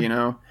it's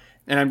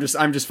And I'm just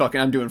I'm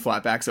doing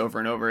flatbacks over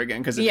and over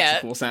again because it's just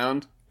a cool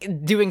sound.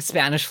 Doing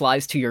Spanish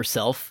flies to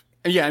yourself.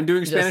 Yeah, I'm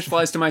doing Spanish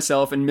flies to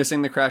myself and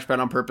missing the crash pad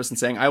on purpose and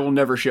saying, I will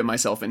never shit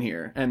myself in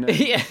here. And then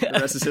the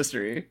rest is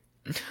history.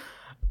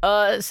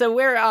 So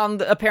we're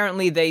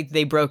apparently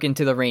they broke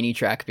into the rainy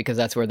track because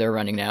that's where they're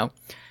running now.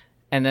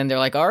 And then they're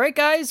like, all right,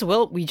 guys,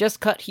 well, we just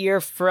cut here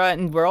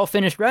and we're all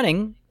finished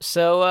running.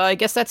 So I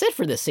guess that's it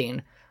for this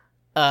scene.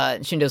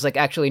 Shindo's like,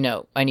 actually,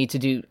 no, I need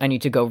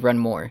to go run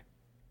more.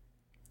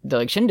 They're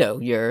like,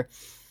 Shindo,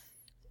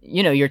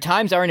 your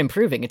times aren't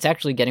improving. It's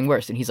actually getting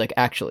worse. And he's like,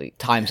 actually,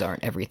 times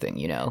aren't everything,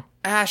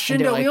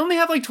 Shindo, we only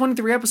have like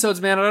 23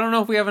 episodes, man. I don't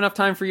know if we have enough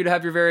time for you to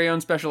have your very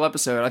own special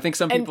episode. I think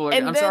some people are,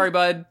 I'm sorry,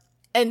 bud.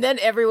 And then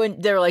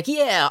they're like,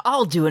 yeah,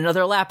 I'll do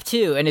another lap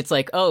too. And it's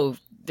like, oh,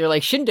 they're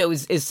like, Shindo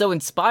is so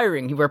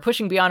inspiring. We're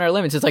pushing beyond our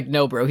limits. It's like,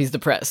 no, bro, he's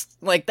depressed.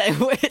 Like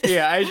that.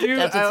 Yeah, I do.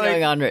 That's what's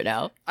going on right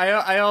now.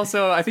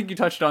 I think you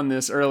touched on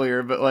this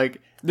earlier, but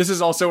like, this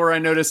is also where I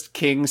noticed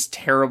King's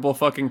terrible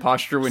fucking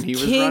posture when he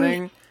was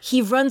running.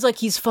 He runs like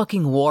he's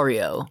fucking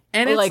Wario.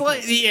 And it's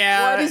like,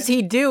 yeah. What is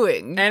he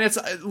doing? And it's,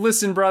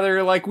 listen,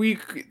 brother, like, we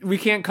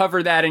can't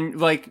cover that. And,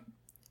 like,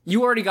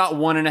 you already got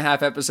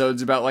 1.5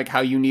 episodes about, like,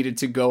 how you needed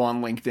to go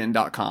on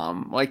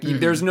LinkedIn.com. Like,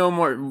 there's no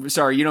more,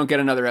 sorry, you don't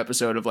get another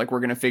episode of, like, we're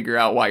going to figure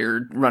out why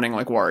you're running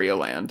like Wario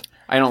Land.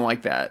 I don't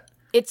like that.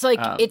 It's like,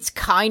 it's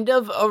kind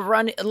of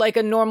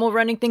a normal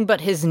running thing,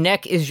 but his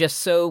neck is just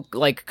so,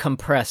 like,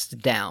 compressed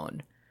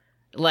down.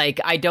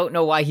 Like, I don't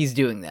know why he's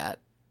doing that.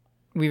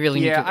 We really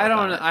need to work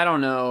on it. I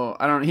don't know.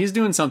 He's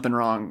doing something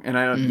wrong, and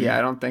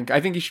I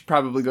think you should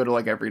probably go to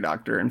like every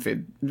doctor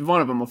and one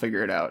of them will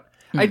figure it out.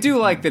 I do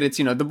like that it's,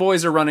 the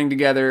boys are running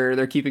together,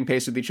 they're keeping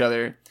pace with each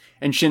other,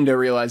 and Shindo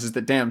realizes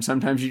that, damn,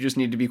 sometimes you just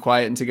need to be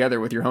quiet and together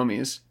with your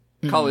homies.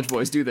 College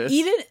boys do this.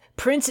 Even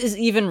Prince is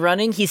even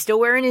running. He's still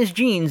wearing his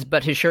jeans,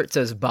 but his shirt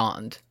says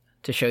Bond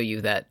to show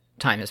you that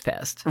time has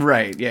passed.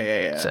 Right.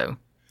 Yeah. So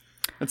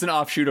that's an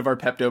offshoot of our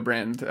Pepto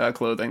brand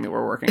clothing that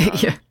we're working on.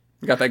 Yeah.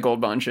 We got that Gold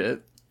Bond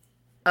shit.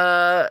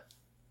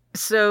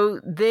 So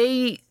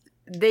they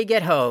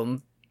get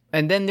home,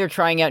 and then they're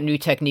trying out new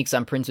techniques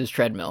on Prince's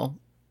treadmill,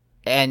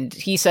 and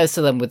he says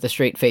to them with a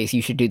straight face,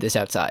 you should do this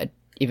outside,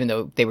 even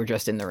though they were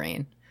just in the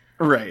rain.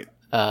 Right.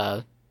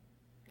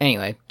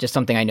 Anyway, just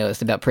something I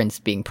noticed about Prince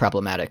being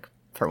problematic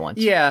for once.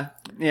 Yeah,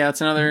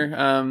 it's another,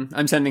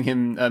 I'm sending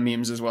him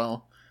memes as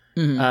well.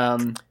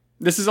 Mm-hmm.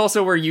 This is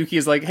also where Yuki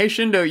is like, hey,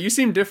 Shindo, you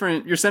seem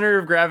different. Your center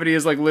of gravity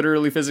is like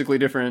literally physically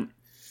different.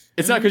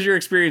 It's not because you're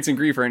experiencing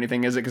grief or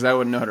anything, is it? Because I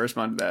wouldn't know how to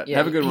respond to that. Yeah,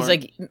 have a good one. He's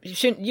like,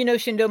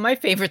 Shindo, my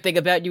favorite thing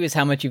about you is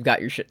how much you've got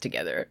your shit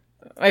together.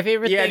 My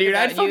favorite thing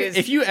about you is...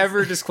 If you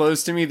ever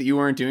disclosed to me that you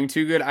weren't doing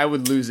too good, I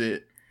would lose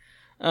it.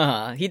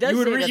 He does.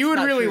 You would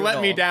really let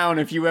me down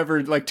if you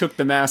ever like took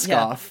the mask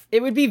off.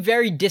 It would be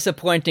very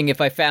disappointing if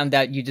I found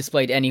out you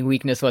displayed any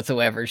weakness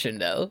whatsoever,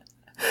 Shindo.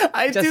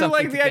 I Just do something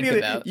like to the think idea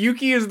that about.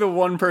 Yuki is the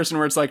one person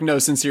where it's like, no,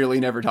 sincerely,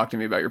 never talk to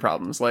me about your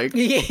problems. Like,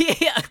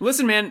 Yeah.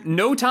 listen, man,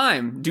 no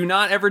time. Do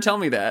not ever tell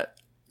me that.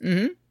 For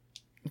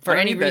I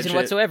don't any need that reason shit.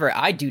 whatsoever,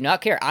 I do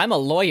not care. I'm a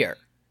lawyer.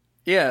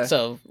 Yeah.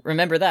 So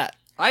remember that.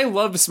 I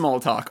love small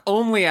talk.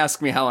 Only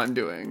ask me how I'm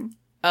doing.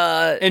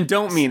 Uh, And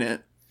don't mean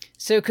it.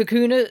 So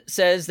Kakuna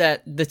says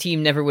that the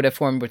team never would have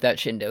formed without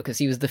Shindo because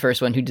he was the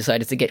first one who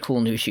decided to get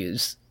cool new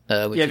shoes.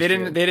 Which Yeah, is they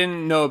true.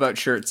 didn't know about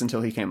shirts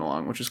until he came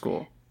along, which is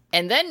cool.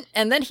 And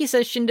then he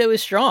says Shindo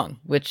is strong,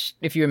 which,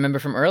 if you remember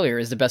from earlier,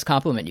 is the best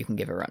compliment you can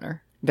give a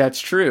runner. That's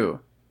true.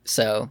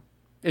 So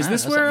Is I don't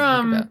this know, where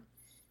something to think about.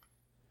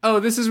 Oh,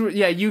 this is where,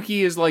 yeah,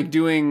 Yuki is like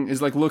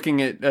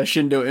looking at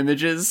Shindo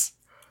images.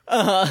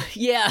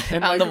 Yeah,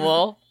 And, on like, the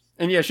wall.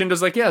 And yeah,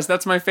 Shindo's like, yes,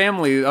 that's my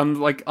family on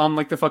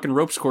the fucking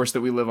ropes course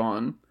that we live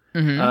on.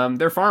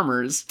 They're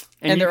farmers,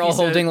 And they're Yuki all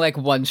said- holding like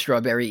one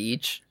strawberry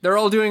each. They're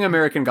all doing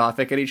American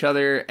Gothic at each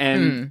other,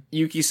 and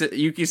Yuki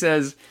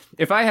says,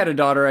 "If I had a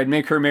daughter, I'd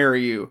make her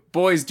marry you.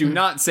 Boys do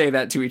not say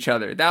that to each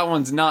other. That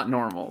one's not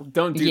normal.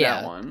 Don't do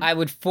Yeah, that one." I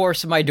would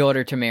force my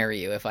daughter to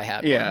marry you if I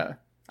had one. Yeah.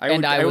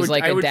 And I was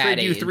like I a would dad trade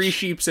you age. 3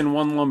 sheeps and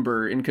 1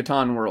 lumber in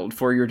Catan World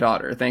for your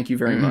daughter. Thank you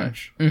very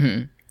much.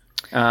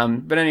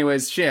 But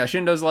anyways, yeah,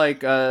 Shindo's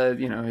like,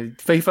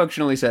 he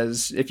functionally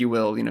says, if you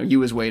will, you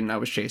was Wade and I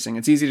was chasing.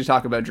 It's easy to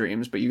talk about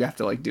dreams, but you have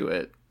to like do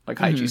it like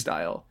Haichi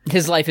style.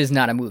 His life is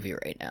not a movie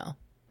right now.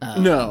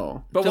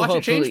 No, but so watch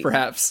it change hopefully-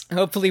 perhaps.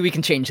 Hopefully we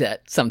can change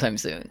that sometime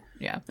soon.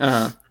 Yeah.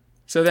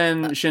 So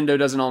then Shindo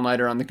does an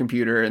all-nighter on the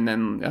computer, and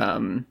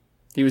then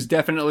he was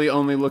definitely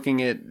only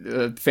looking at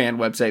a fan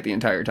website the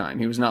entire time.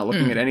 He was not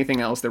looking at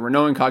anything else. There were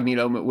no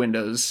incognito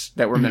windows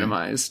that were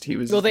minimized. He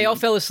was Well, they all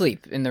fell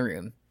asleep in the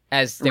room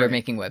as they were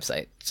making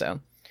website. So,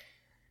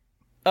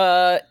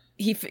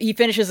 he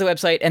finishes the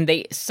website, and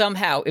they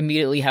somehow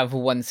immediately have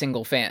one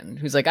single fan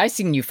who's like, "I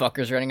seen you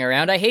fuckers running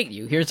around. I hate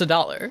you. Here's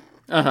 $1."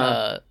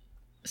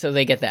 So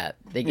they get that.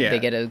 They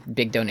get a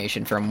big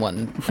donation from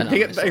one They anonymous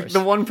get, like, source.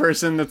 the one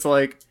person that's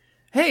like,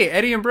 "Hey,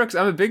 Eddie and Brooks,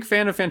 I'm a big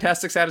fan of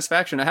Fantastic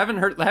Satisfaction. I haven't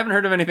heard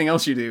of anything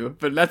else you do,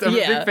 but I'm a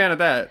big fan of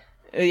that."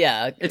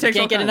 Yeah, It takes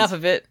all can't get kinds. enough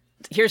of it.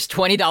 Here's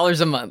 $20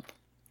 a month.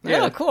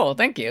 Yeah. Oh, cool.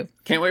 Thank you.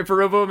 Can't wait for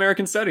Robo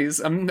American Studies.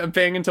 I'm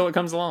paying until it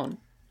comes along.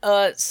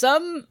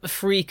 Some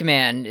freak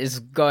man is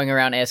going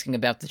around asking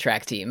about the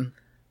track team.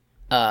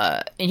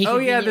 And he Oh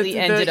yeah, conveniently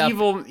ended the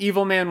up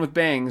evil man with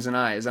bangs and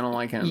eyes. I don't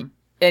like him.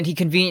 and he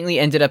conveniently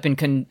ended up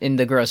in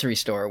the grocery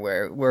store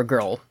where a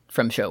girl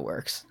from show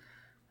works.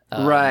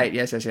 Right.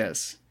 Yes.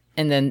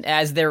 And then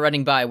as they're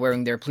running by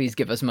wearing their "Please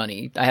give us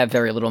money, I have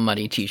very little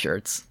money"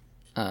 t-shirts.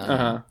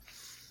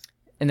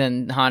 And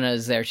then Hana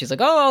is there. She's like,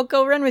 "Oh, I'll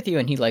go run with you."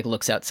 And he like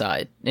looks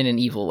outside in an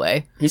evil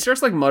way. He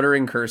starts like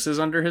muttering curses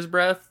under his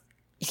breath.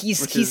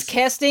 He's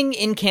casting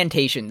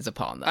incantations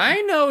upon them.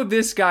 I know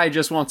this guy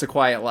just wants a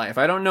quiet life.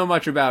 I don't know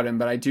much about him,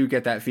 but I do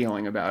get that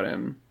feeling about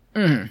him.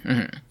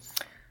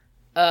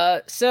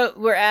 So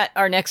we're at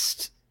our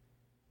next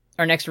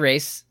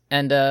race,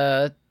 and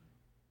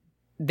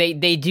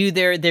they do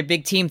their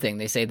big team thing.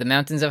 They say the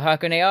mountains of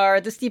Hakone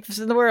are the steepest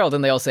in the world,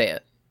 and they all say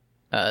it.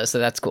 So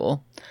that's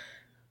cool.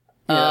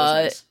 Yeah,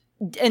 that was nice.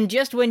 And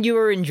just when you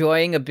were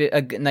enjoying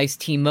a nice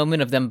team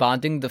moment of them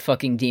bonding, the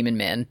fucking Demon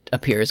Man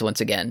appears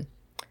once again.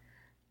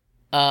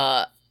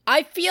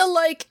 I feel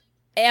like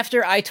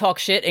after I talk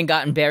shit and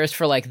got embarrassed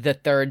for like the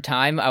 3rd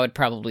time, I would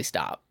probably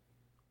stop.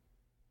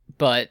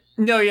 But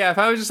No, yeah, if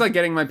I was just like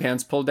getting my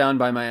pants pulled down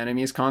by my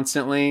enemies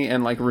constantly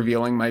and like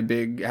revealing my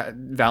big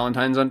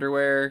Valentine's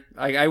underwear,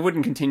 I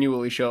wouldn't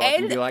continually show up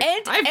and be like,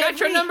 "I've got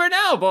your number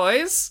now,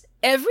 boys."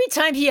 every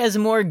time he has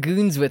more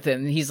goons with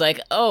him, he's like,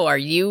 "Oh, are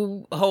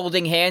you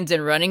holding hands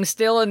and running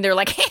still?" And they're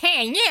like,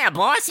 "Hey, yeah,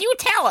 boss, you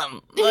tell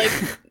him." Like,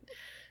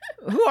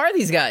 who are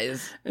these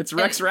guys? It's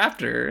Rex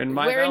Raptor and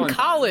my We're in Valentine.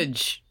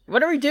 college.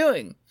 What are we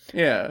doing?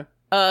 Yeah.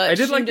 I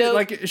did Shindo-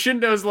 like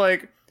Shindo's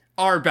like,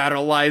 "Our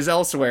battle lies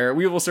elsewhere.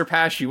 We will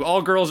surpass you.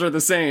 All girls are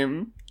the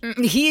same."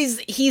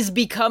 He's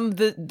become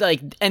the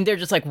like, and they're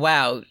just like,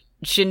 "Wow,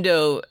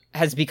 Shindo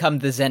has become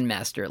the Zen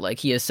master. Like,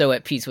 he is so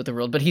at peace with the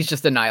world, but he's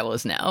just a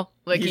nihilist now.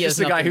 Like, He's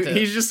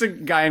he's just a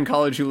guy in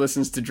college who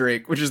listens to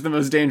Drake, which is the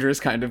most dangerous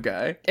kind of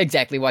guy.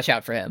 Exactly. Watch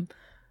out for him."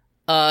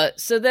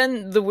 So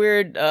then the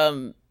weird,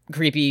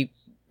 creepy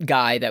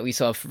guy that we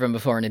saw from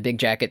before in a big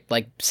jacket,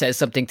 like, says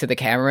something to the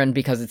camera, and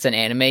because it's an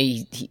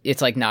anime,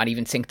 it's, like, not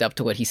even synced up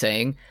to what he's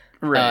saying.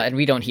 Right. And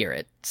we don't hear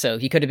it. So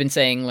he could have been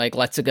saying, like,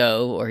 "Let's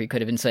go," or he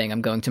could have been saying,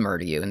 "I'm going to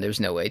murder you," and there's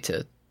no way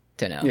to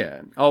know. Yeah.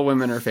 All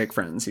women are fake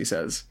friends, he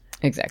says.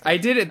 Exactly. I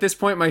did at this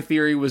point, my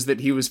theory was that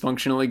he was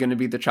functionally going to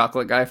be the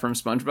chocolate guy from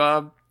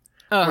SpongeBob.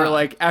 Where,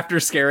 like, after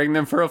scaring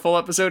them for a full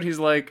episode, he's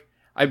like,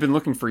 "I've been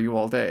looking for you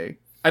all day.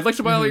 I'd like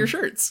to buy all your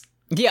shirts."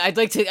 Yeah, I'd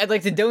like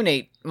to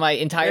donate my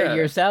entire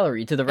year's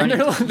salary to the And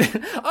running they're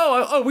team. like,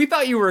 oh, we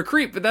thought you were a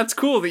creep, but that's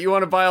cool that you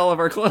want to buy all of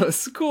our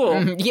clothes.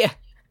 Cool. Yeah.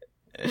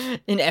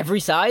 In every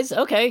size?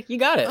 Okay, you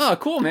got it. Oh,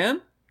 cool,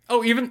 man.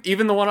 Oh, even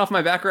the one off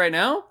my back right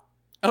now?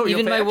 Oh,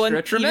 even you'll pay my extra.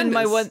 one, Tremendous. even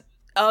my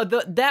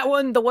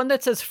one, the one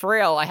that says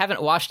Frail, I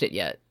haven't watched it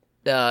yet.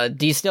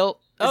 Do you still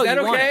Oh, that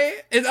you want okay?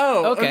 it?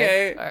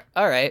 Okay.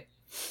 All right.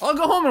 I'll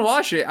go home and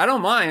watch it. I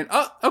don't mind.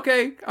 Oh,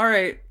 okay. All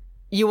right.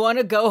 You want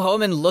to go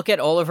home and look at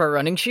all of our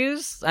running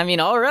shoes? I mean,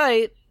 all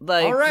right.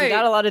 Like, All right. we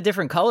got a lot of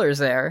different colors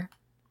there.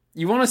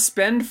 You want to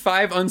spend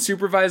 5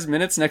 unsupervised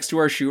minutes next to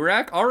our shoe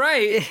rack? All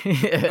right.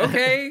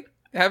 Okay.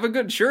 Have a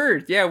good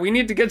shirt. Yeah, we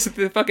need to get to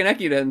the fucking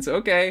Ekudens.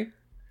 Okay.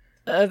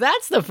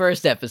 That's the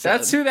first episode.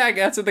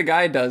 That's what the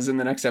guy does in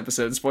the next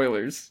episode.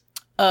 Spoilers.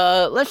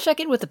 Let's check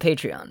in with the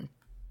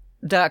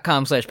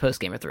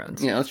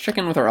patreon.com/postgameofthrones. Yeah, let's check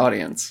in with our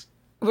audience.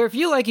 Where if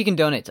you like, you can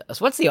donate to us.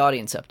 What's the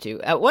audience up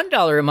to? At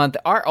 $1 a month,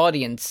 our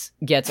audience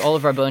gets all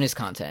of our bonus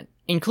content,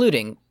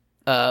 including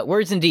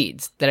Words and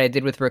Deeds that I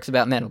did with Brooks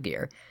about Metal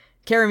Gear,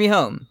 Carry Me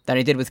Home that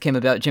I did with Kim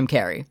about Jim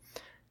Carrey,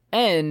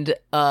 and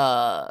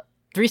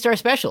 3-Star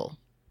Special,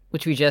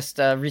 which we just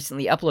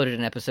recently uploaded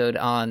an episode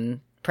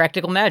on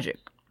Practical Magic,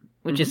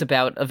 which is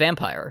about a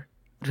vampire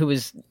who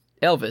is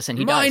Elvis and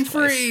he dies Mind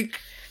twice. Freak!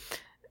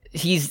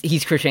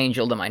 He's Chris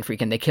Angel, the Mind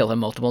Freak, and they kill him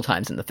multiple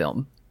times in the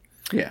film.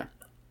 Yeah.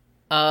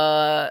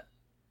 $5,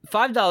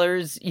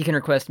 you can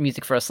request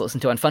music for us to listen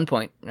to on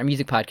Funpoint, our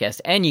music podcast,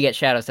 and you get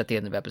shoutouts at the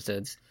end of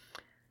episodes.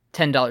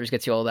 $10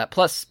 gets you all of that,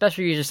 plus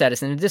special user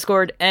status in the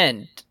Discord,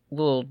 and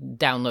we'll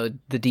download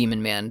the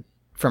Demon Man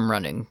from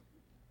running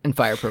and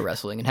Fire Pro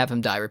Wrestling and have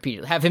him die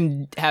repeatedly. Have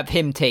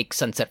him take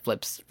sunset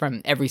flips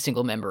from every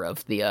single member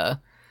of the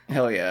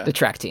Hell yeah. the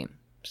track team.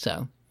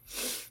 So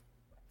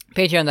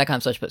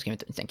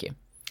patreon.com/postgame. Thank you.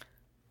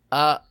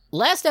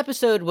 Last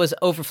episode was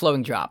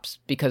overflowing drops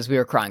because we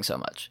were crying so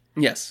much.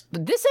 Yes.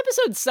 But this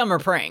episode's Summer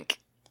Prank.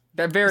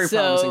 That very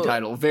promising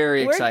title.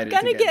 Very excited. We're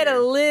gonna to get here.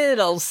 a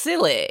little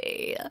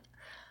silly.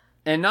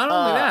 And not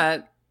only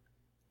that,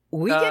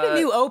 we get a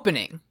new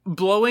opening.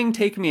 Blowing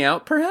Take Me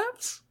Out,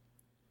 perhaps?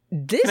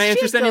 This Can I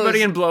interest shit anybody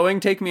goes- in Blowing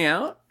Take Me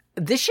Out?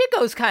 This shit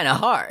goes kind of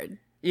hard.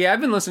 Yeah,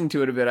 I've been listening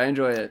to it a bit. I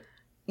enjoy it.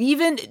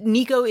 Even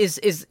Nico is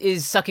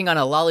sucking on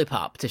a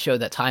lollipop to show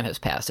that time has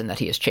passed and that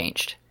he has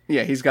changed.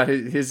 Yeah, he's got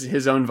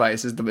his own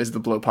vice is the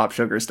blow pop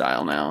sugar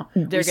style now.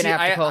 They're gonna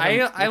have to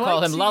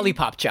call him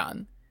Lollipop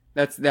John.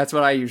 That's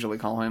what I usually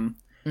call him.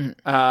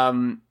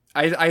 Mm-hmm.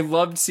 I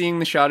loved seeing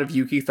the shot of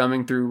Yuki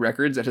thumbing through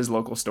records at his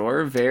local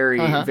store.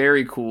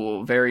 Very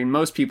cool.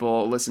 Most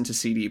people listen to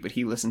CD, but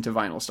he listened to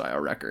vinyl style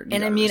record.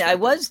 And I mean, I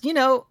was,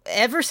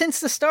 ever since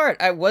the start,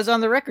 I was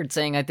on the record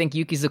saying I think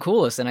Yuki's the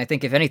coolest, and I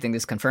think if anything,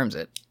 this confirms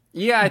it.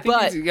 Yeah, I think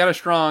he's got a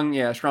strong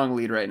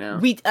lead right now.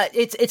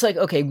 It's like,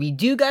 okay, we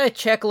do gotta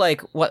check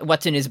like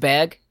what's in his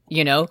bag,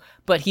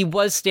 but he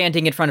was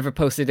standing in front of a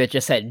poster that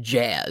just said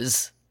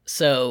jazz.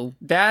 So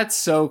that's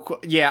so cool.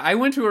 Yeah, I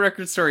went to a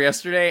record store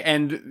yesterday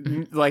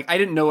and like I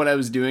didn't know what I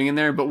was doing in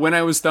there, but when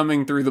I was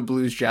thumbing through the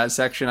blues jazz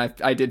section,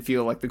 I did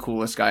feel like the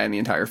coolest guy in the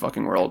entire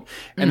fucking world.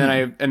 And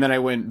then I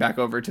went back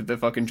over to the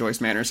fucking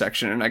Joyce Manor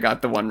section and I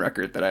got the one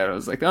record that I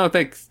was like, "Oh,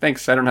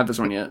 thanks. I don't have this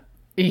one yet."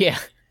 Yeah.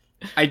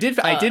 I did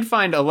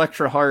find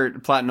Electra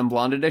Heart Platinum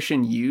Blonde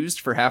Edition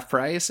used for half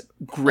price.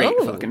 Great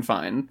fucking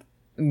find.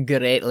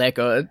 Great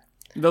record.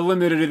 The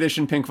limited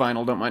edition pink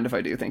vinyl, don't mind if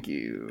I do, thank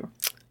you.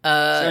 So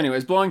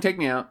anyways, Blowing Take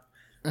Me Out.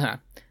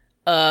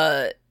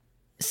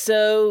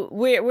 So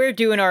we're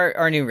doing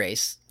our new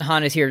race.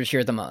 Hana's here to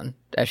cheer them on,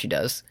 as she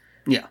does.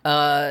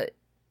 Yeah.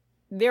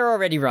 They're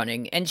already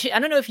running, and I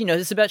don't know if you know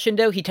this about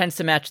Shindo, he tends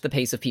to match the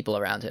pace of people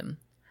around him.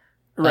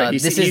 Right,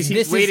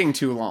 he's waiting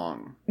too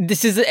long.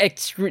 This is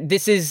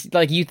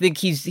like, you think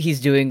he's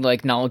doing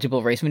like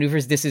knowledgeable race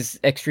maneuvers. This is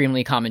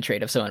extremely common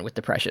trait of someone with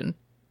depression.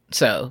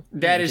 So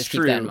that is just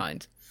true. Keep that in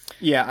mind.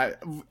 Yeah,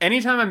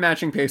 anytime I'm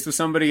matching pace with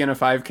somebody in a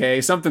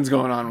 5K, something's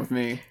going on with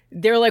me.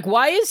 They're like,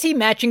 why is he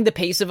matching the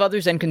pace of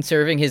others and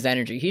conserving his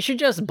energy? He should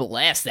just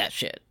blast that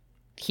shit.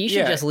 He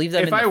should just leave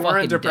them in the fucking dust. If I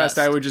weren't depressed,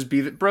 I would just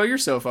be... Bro, you're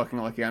so fucking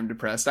lucky I'm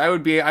depressed. I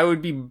would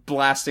be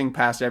blasting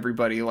past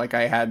everybody like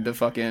I had the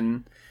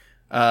fucking...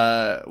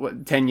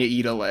 Tenya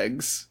Ida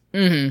legs.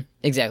 Mm-hmm.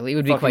 Exactly. It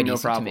would be quite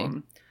easy to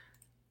me.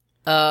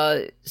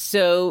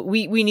 So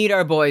we need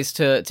our boys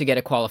to get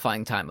a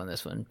qualifying time on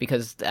this one,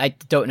 because I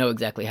don't know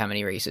exactly how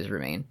many races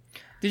remain.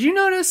 Did you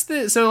notice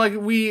that? So like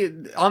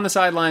on the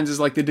sidelines is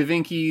like the Da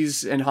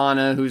Vinci's and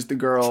Hana, who's the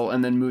girl,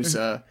 and then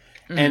Musa.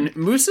 Mm-hmm. And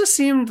Musa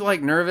seemed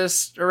like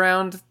nervous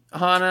around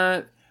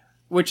Hana,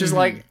 which is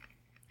like,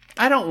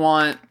 I don't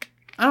want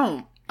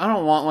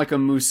like a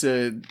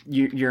Musa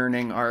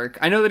yearning arc.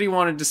 I know that he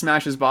wanted to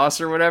smash his boss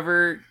or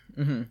whatever.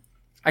 Mm-hmm.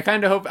 I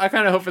kind of hope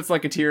it's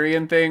like a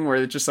Tyrion thing where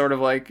it's just sort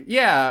of like,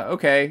 yeah,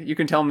 okay, you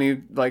can tell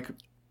me like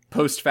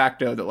post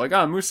facto that like,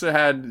 Musa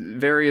had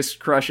various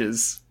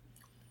crushes.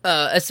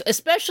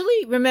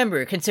 Especially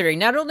remember, considering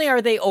not only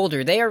are they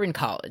older, they are in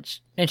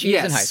college and she's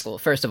in high school,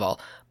 first of all,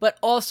 but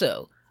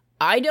also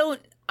I don't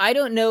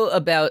know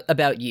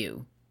about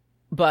you,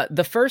 but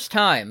the first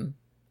time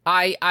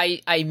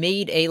I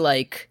made a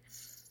like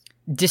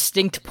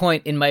distinct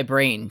point in my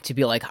brain to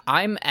be like,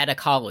 I'm at a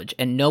college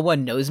and no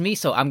one knows me,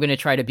 so I'm gonna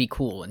try to be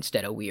cool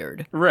instead of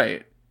weird.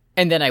 Right.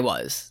 And then I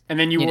was. And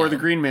then you wore the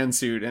Green Man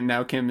suit, and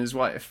now Kim is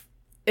wife.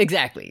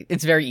 Exactly.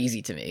 It's very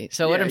easy to me.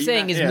 So what I'm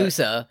saying is,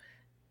 Musa,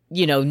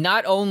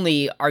 not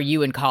only are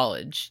you in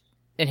college,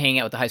 and hanging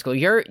out with the high school.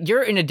 You're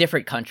in a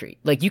different country.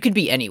 Like, you could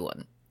be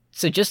anyone.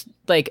 So just,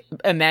 like,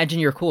 imagine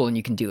you're cool and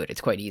you can do it.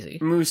 It's quite easy.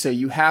 Musa,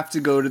 you have to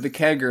go to the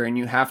kegger and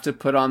you have to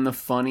put on the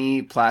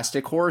funny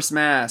plastic horse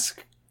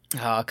mask.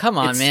 Oh, come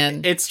on,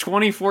 man. It's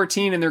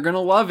 2014 and they're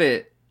gonna love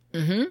it.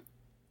 Mm-hmm.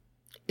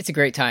 It's a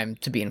great time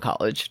to be in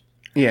college.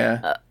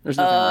 Yeah, there's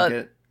nothing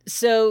like it.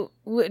 So,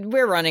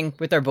 we're running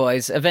with our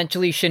boys.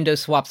 Eventually, Shindo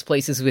swaps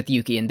places with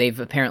Yuki, and they've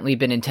apparently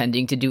been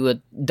intending to do a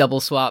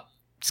double swap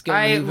skill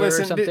maneuver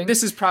or something.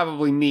 This is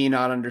probably me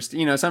not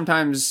understanding.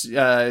 Sometimes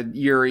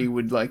Yuri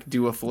would like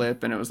do a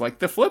flip, and it was like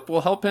the flip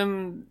will help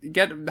him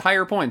get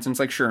higher points. And it's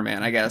like, sure,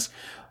 man, I guess.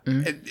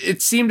 Mm-hmm.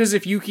 It seemed as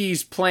if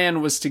Yuki's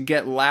plan was to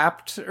get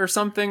lapped or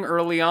something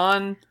early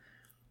on,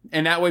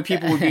 and that way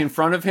people would be in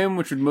front of him,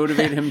 which would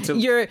motivate him to.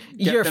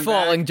 You're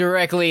falling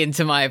directly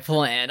into my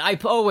plan. I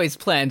always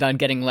planned on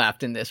getting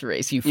lapped in this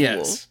race, you fool.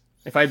 Yes.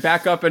 If I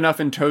back up enough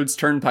in Toad's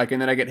Turnpike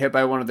and then I get hit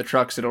by one of the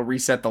trucks, it'll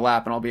reset the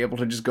lap and I'll be able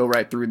to just go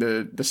right through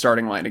the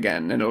starting line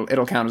again, and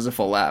it'll count as a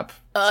full lap.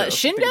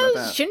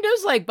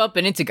 Shindo's like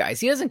bumping into guys.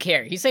 He doesn't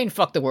care. He's saying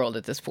fuck the world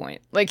at this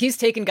point. Like, he's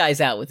taking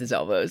guys out with his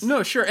elbows.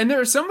 No, sure. And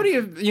there's somebody,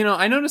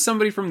 I noticed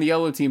somebody from the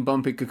yellow team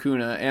bumping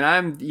Kakuna,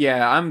 and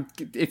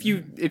if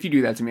you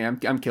do that to me,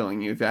 I'm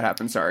killing you if that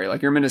happens. Sorry.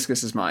 Like, your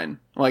meniscus is mine.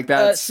 Like,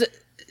 that's...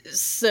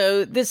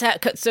 So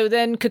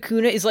then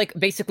Kakuna is like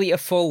basically a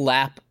full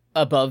lap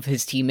above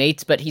his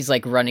teammates, but he's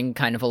like running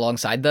kind of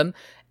alongside them.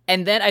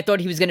 And then I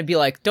thought he was going to be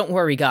like, don't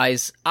worry,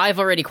 guys, I've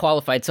already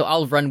qualified, so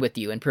I'll run with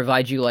you and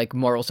provide you, like,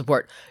 moral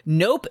support.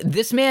 Nope,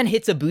 this man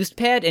hits a boost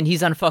pad and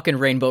he's on fucking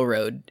Rainbow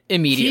Road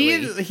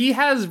immediately. He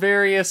has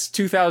various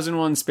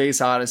 2001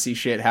 Space Odyssey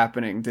shit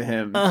happening to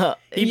him.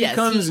 He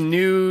becomes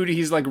nude,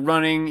 he's, like,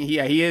 running,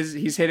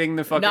 he's hitting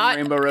the fucking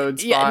Rainbow Road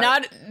spot. Yeah,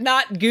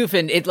 not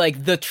goofing, it,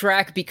 like, the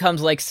track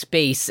becomes, like,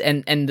 space,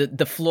 and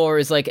the floor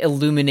is, like,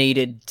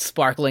 illuminated,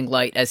 sparkling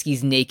light as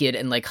he's naked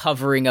and, like,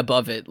 hovering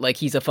above it, like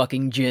he's a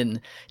fucking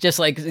djinn. Just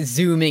like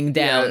zooming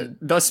down. Yeah,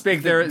 thus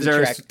spake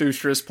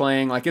Zarathustra's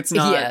playing. Like, it's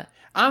not. Yeah.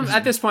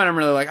 At this point, I'm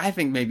really like, I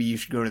think maybe you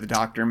should go to the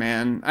doctor,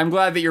 man. I'm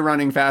glad that you're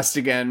running fast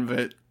again,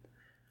 but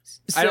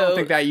I don't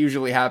think that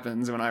usually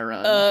happens when I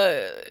run.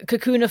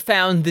 Kakuna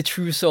found the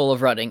true soul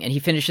of running, and he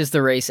finishes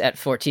the race at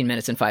 14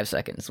 minutes and 5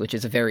 seconds, which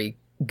is a very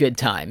good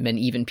time. And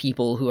even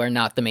people who are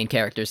not the main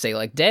characters say,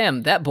 like,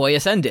 damn, that boy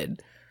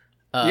ascended.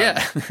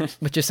 Yeah.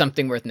 Which is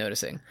something worth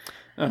noticing.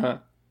 Uh-huh.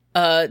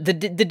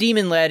 The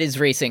demon lad is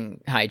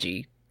racing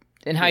Haiji.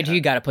 And Haiji, you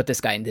gotta put this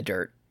guy in the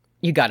dirt.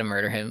 You gotta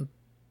murder him.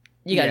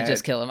 You gotta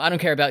just kill him. I don't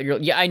care about your...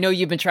 Yeah, I know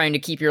you've been trying to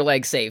keep your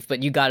legs safe,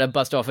 but you gotta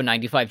bust off a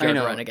 95-yard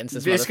run against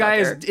this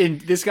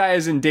motherfucker. This guy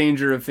is in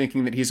danger of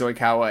thinking that he's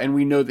Oikawa, and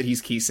we know that he's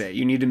Kisei.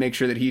 You need to make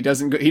sure that he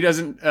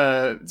doesn't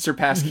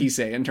surpass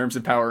Kisei in terms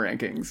of power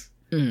rankings.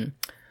 Mm-hmm.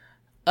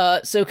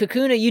 So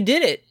Kakuna, you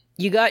did it.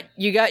 You got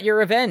your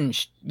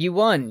revenge. You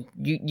won.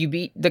 You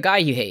beat the guy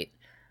you hate.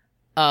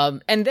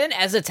 And then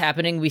as it's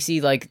happening, we see,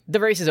 like,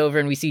 the race is over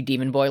and we see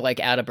Demon Boy, like,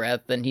 out of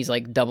breath and he's,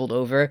 like, doubled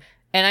over.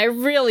 And I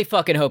really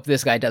fucking hope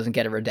this guy doesn't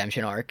get a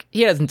redemption arc.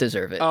 He doesn't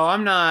deserve it. Oh,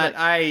 I'm not.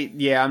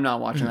 I'm not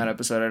watching that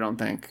episode, I don't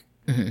think.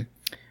 Mm-hmm.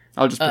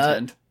 I'll just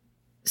pretend.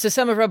 So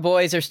some of our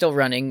boys are still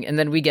running, and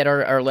then we get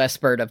our last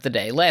spurt of the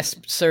day.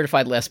 Last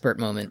certified last spurt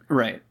moment.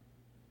 Right.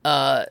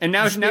 And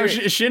now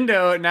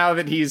Shindo, now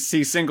that he's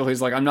single,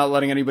 he's like, I'm not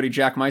letting anybody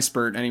jack my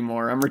spurt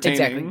anymore. I'm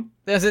retaining.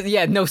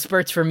 Exactly. No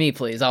spurts for me,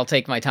 please. I'll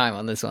take my time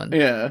on this one.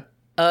 Yeah.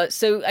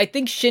 So I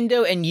think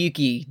Shindo and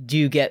Yuki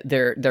do get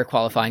their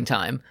qualifying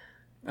time,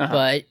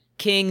 but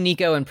King,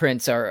 Nico, and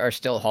Prince are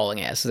still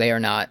hauling ass. They are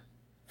not,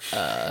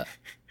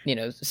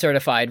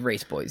 certified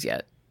race boys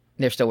yet.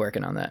 They're still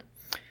working on that.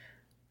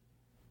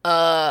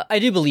 I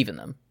do believe in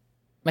them.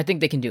 I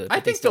think they can do it. I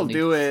think they'll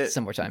do it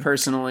some more time.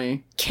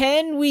 Personally.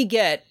 Can we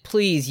get,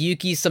 please,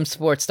 Yuki some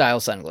sports style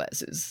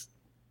sunglasses?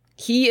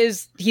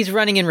 He's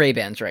running in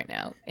Ray-Bans right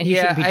now, and he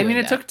shouldn't be doing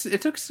that.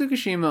 It took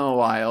Tsukishima a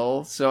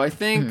while, so I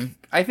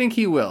think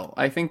he will.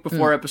 I think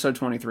before episode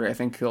 23, I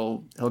think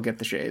he'll get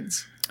the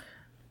shades.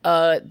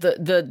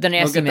 The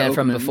nasty man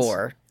from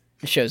before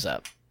shows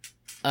up,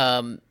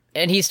 and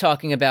he's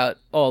talking about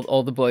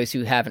all the boys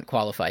who haven't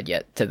qualified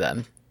yet to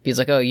them. He's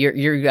like, oh,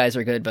 you guys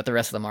are good, but the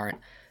rest of them aren't.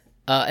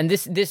 And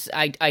this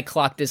I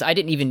clocked this. I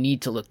didn't even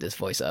need to look this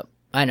voice up.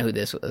 I know who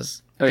this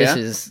was. Oh, yes,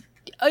 it's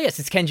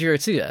Kenjiro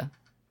Tsuda.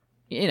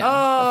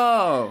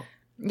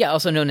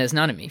 Also known as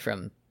Nanami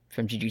from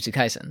Jujutsu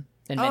Kaisen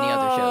and many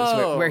other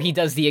shows where he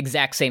does the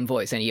exact same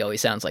voice, and he always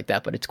sounds like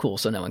that, but it's cool,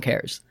 so no one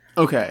cares.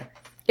 Okay.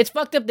 It's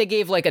fucked up they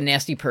gave, like, a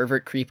nasty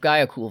pervert creep guy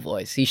a cool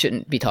voice. He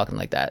shouldn't be talking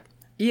like that.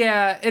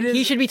 Yeah, it is.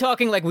 He should be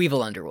talking like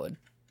Weevil Underwood.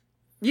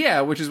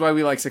 Yeah, which is why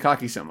we like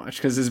Sakaki so much,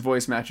 because his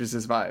voice matches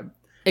his vibe.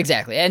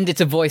 Exactly, and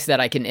it's a voice that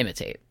I can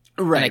imitate.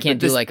 Right, and I can't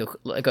do like a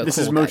This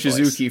cool is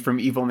Mochizuki from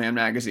Evil Man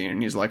Magazine,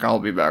 and he's like, I'll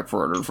be back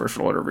for an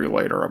official interview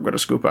later. I'm going to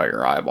scoop out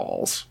your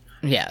eyeballs.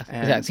 Yeah,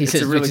 and exactly.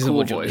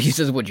 He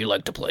says, would you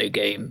like to play a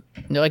game?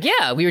 And they're like,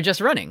 yeah, we were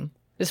just running.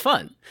 It's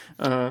fun.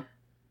 So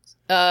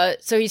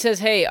he says,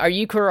 hey, are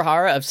you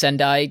Kurohara of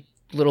Sendai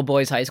Little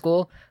Boys High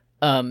School?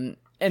 And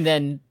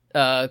then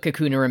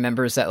Kakuna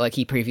remembers that like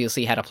he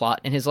previously had a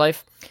plot in his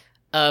life.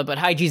 But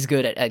Haiji's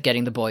good at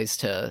getting the boys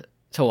to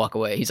walk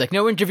away. He's like,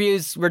 no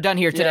interviews. We're done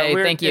here today.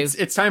 Thank you.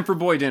 It's time for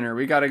boy dinner.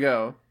 We gotta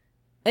go.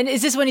 And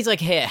is this when he's like,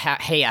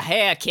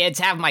 hey, kids,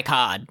 have my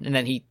card? And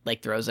then he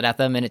like throws it at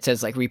them, and it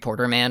says like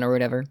Reporter Man or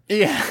whatever.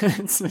 Yeah,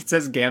 it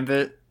says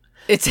Gambit.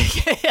 It's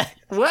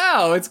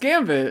wow, it's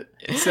Gambit.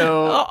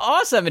 So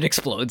awesome! It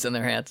explodes in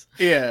their hands.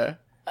 Yeah.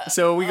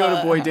 So we go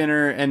to boy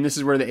dinner, and this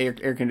is where the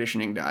air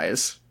conditioning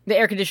dies. The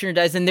air conditioner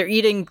dies, and they're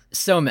eating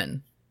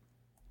somen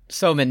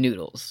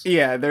noodles.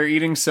 Yeah, they're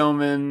eating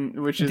somen,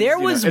 which is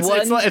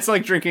it's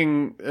like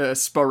drinking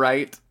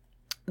Sprite.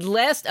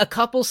 A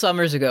couple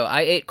summers ago,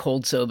 I ate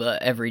cold soba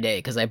every day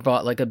because I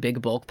bought like a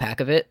big bulk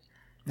pack of it.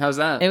 How's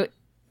that?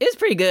 It's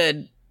pretty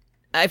good.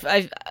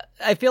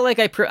 I feel like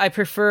I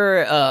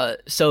prefer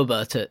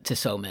soba to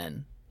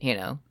somen. You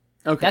know,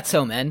 okay, that's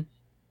somen,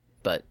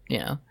 but you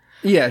know,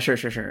 yeah, sure.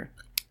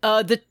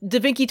 The Da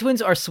Vinci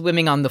twins are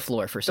swimming on the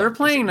floor for some reason. They're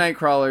playing night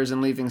crawlers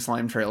and leaving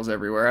slime trails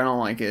everywhere. I don't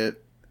like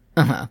it.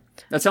 Uh-huh.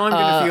 That's how I'm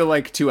gonna feel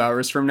like 2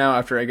 hours from now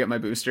after I get my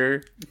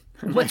booster.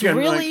 What's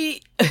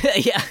really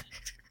yeah.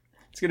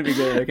 It's gonna be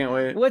good. I can't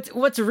wait.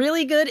 What's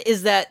really good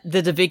is that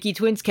the Da Vinci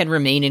twins can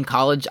remain in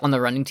college on the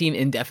running team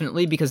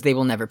indefinitely because they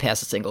will never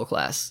pass a single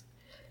class.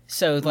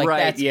 So like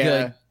that's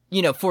good,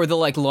 you know, for the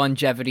like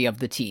longevity of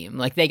the team.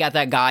 Like they got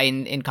that guy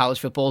in college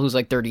football who's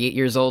like 38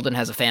 years old and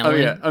has a family. Oh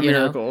yeah, a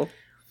miracle.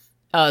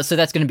 So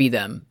that's going to be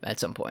them at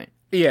some point.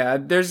 Yeah,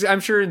 I'm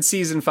sure in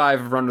season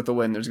 5 of Run with the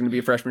Wind, there's going to be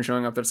a freshman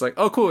showing up that's like,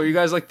 oh, cool, are you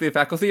guys like the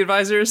faculty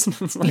advisors?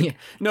 It's like,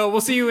 no, we'll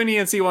see you in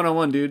ENC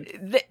 101,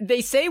 dude. They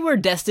say we're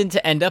destined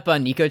to end up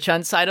on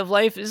Nico-chan's side of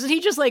life. Isn't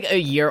he just like a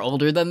year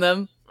older than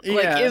them?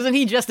 Like, yeah. Isn't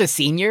he just a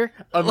senior?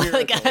 A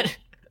miracle.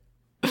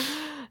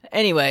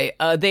 Anyway,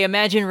 they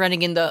imagine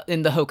running in the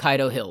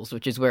Hokkaido hills,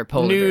 which is where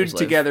polar bears live.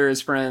 Together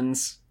as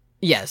friends.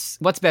 Yes,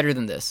 what's better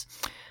than this?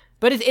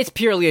 But it's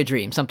purely a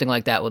dream. Something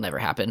like that will never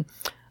happen.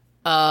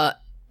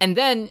 And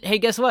then, hey,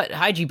 guess what?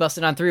 Haiji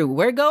busted on through.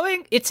 We're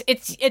going? It's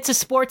a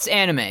sports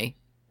anime.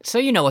 So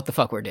you know what the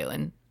fuck we're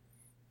doing.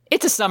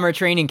 It's a summer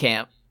training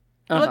camp.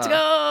 Let's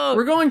go!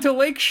 We're going to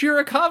Lake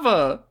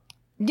Shirakawa.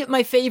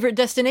 My favorite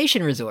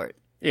destination resort.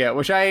 Yeah,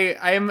 which I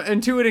am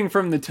intuiting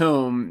from the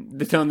tone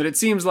that it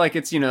seems like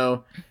it's, you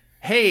know,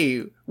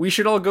 hey, we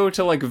should all go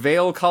to like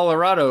Vail,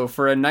 Colorado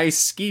for a nice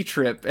ski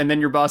trip. And then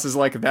your boss is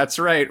like, that's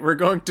right, we're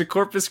going to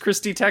Corpus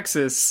Christi,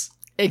 Texas.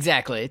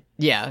 Exactly.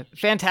 Yeah.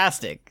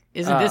 Fantastic.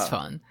 Isn't this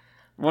fun?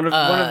 One of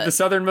the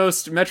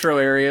southernmost metro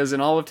areas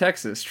in all of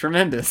Texas.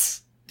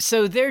 Tremendous.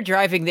 So they're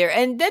driving there,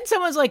 and then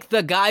someone's like,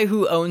 the guy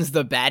who owns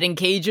the batting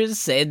cages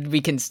said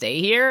we can stay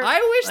here.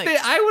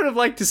 I would have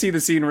liked to see the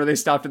scene where they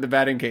stopped at the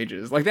batting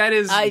cages. Like that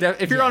is,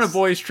 if you're on a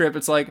boys trip,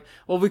 it's like,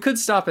 well, we could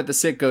stop at the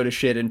sick go to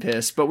shit and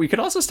piss, but we could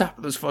also stop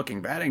at those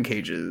fucking batting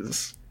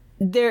cages.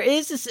 There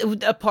is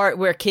a part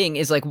where King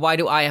is like, why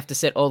do I have to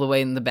sit all the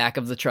way in the back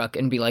of the truck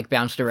and be like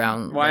bounced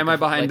around? Why am I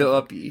behind the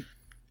uppie?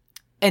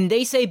 And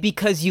they say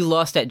because you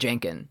lost at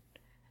Jenkin.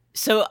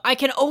 So I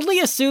can only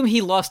assume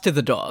he lost to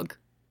the dog.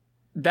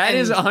 That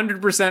is 100%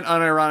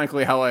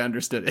 unironically how I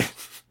understood it.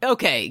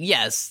 Okay,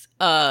 yes.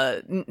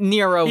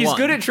 Nero He's won.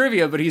 good at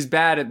trivia, but he's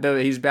bad at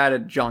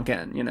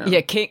Jonken, you know. Yeah,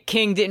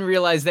 King didn't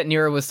realize that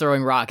Nero was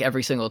throwing rock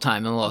every single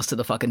time and lost to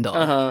the fucking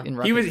dog.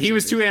 He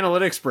was too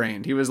analytics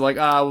brained. He was like,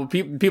 well,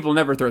 people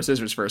never throw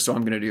scissors first, so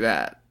I'm going to do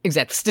that.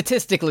 Exactly.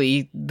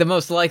 Statistically, the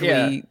most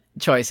likely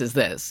choice is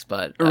this,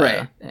 but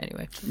right.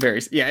 Anyway.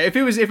 If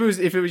it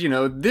was, you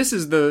know, this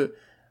is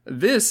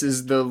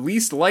the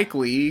least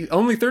likely.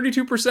 Only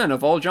 32%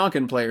 of all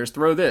Jonkin players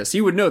throw this.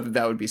 He would know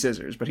that would be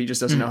scissors, but he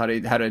just doesn't know how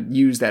to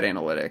use that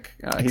analytic.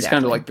 He's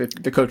kind of like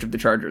the coach of the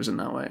Chargers in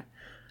that way.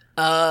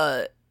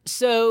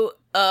 So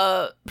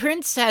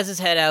Prince has his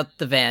head out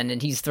the van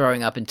and he's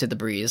throwing up into the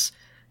breeze.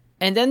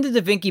 And then the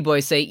Da Vinci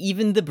boys say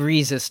even the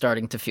breeze is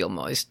starting to feel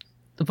moist.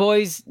 The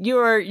boys,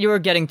 you're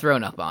getting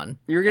thrown up on.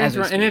 You're getting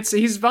thrown, and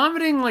he's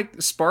vomiting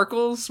like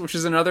sparkles, which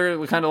is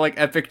another kind of like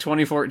epic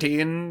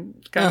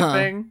 2014 kind of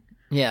thing.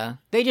 Yeah,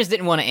 they just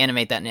didn't want to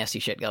animate that nasty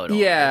shit going on.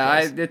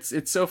 Yeah,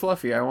 it's so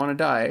fluffy. I want to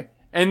die.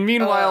 And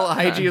meanwhile,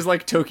 Haiji is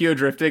like Tokyo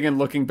drifting and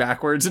looking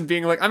backwards and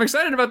being like, "I'm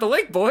excited about the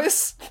lake,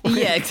 boys."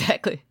 Yeah,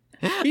 exactly.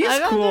 He's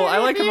cool. I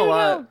like him a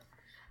lot.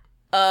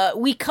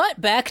 We cut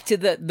back to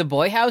the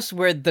boy house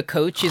where the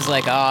coach is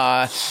like,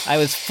 I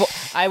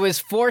was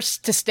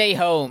forced to stay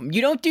home.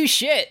 You don't do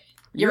shit.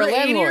 You're a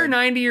landlord. 80 or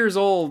 90 years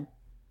old.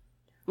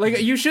 Like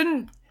you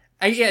shouldn't.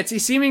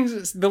 It's seeming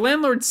the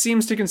landlord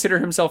seems to consider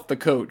himself the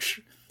coach.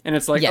 And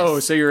it's like,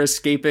 oh, so you're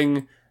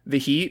escaping the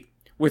heat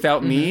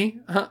without me?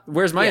 Huh?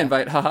 Where's my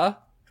invite? Haha.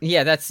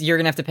 Yeah, you're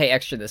gonna have to pay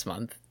extra this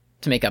month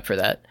to make up for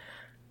that.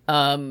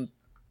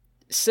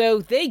 So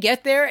they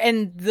get there,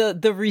 and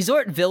the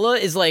resort villa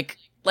is like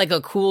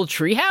a cool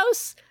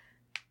treehouse,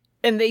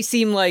 and they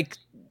seem like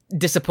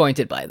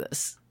disappointed by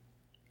this.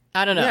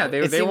 I don't know. Yeah,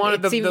 they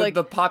wanted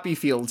the poppy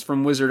fields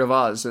from Wizard of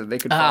Oz so they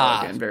could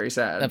fly again. Very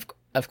sad.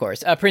 Of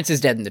course. Prince is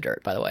dead in the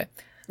dirt, by the way.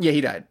 Yeah,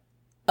 he died.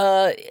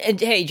 And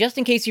hey, just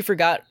in case you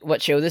forgot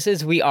what show this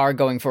is, we are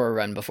going for a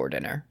run before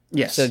dinner.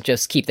 Yes. So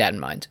just keep that in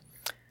mind.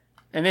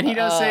 And then he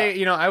does say,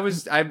 you know,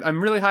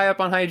 I'm really high up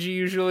on Haiji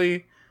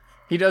usually.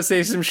 He does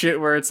say some shit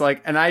where it's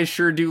like, and I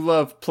sure do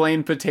love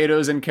plain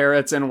potatoes and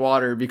carrots and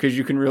water because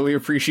you can really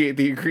appreciate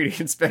the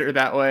ingredients better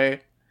that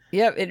way.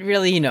 Yeah, it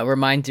really,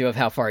 reminds you of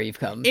how far you've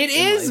come. It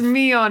is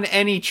me on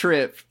any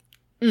trip.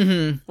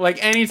 Mm-hmm.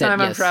 Like, anytime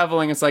I'm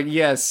traveling, it's like,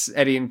 yes,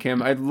 Eddie and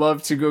Kim, I'd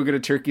love to go get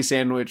a turkey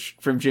sandwich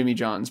from Jimmy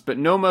John's, but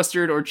no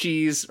mustard or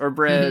cheese or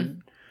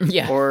bread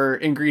or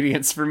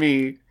ingredients for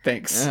me,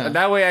 thanks.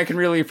 That way I can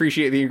really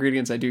appreciate the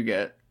ingredients I do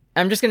get.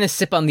 I'm just going to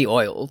sip on the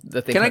oil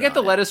that they Can put I get the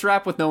on lettuce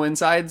wrap with no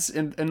insides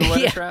in the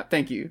lettuce wrap?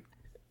 Thank you.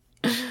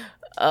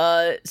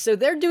 So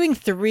they're doing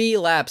 3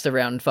 laps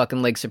around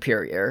fucking Lake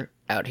Superior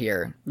out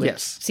here, which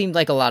seemed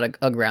like a lot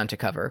of ground to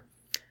cover.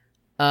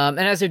 And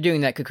as they're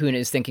doing that, Kakuna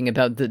is thinking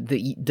about the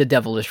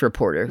devilish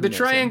reporter. The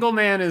Triangle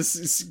Man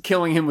is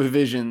killing him with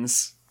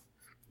visions.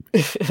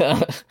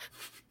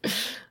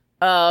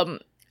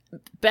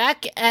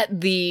 Back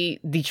at the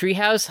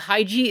treehouse,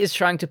 Haiji is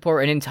trying to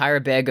pour an entire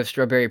bag of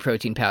strawberry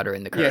protein powder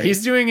in the curry. Yeah,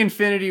 he's doing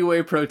infinity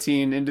whey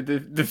protein into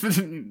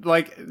the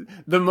like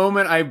the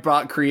moment I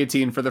bought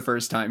creatine for the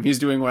first time. He's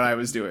doing what I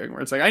was doing,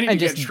 where it's like I need to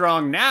get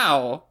strong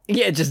now.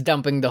 Yeah, just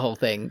dumping the whole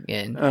thing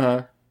in.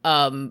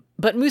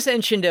 But Musa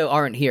and Shindo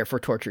aren't here for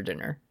torture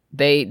dinner.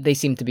 They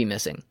seem to be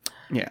missing.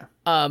 Yeah.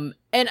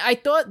 And I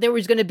thought there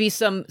was going to be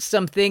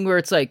something where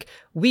it's like,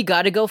 we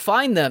got to go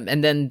find them.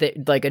 And then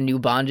like a new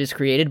bond is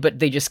created, but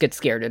they just get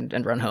scared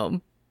and run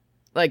home.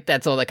 Like,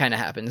 that's all that kind of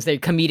happens. They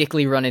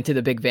comedically run into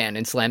the big van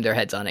and slam their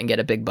heads on it and get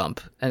a big bump.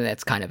 And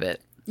that's kind of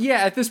it. Yeah,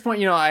 at this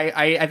point,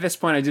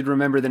 I did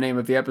remember the name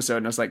of the episode,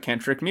 and I was like,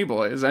 can't trick me,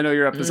 boys. I know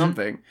you're up to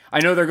something.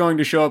 I know they're going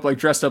to show up, like,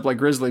 dressed up like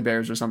grizzly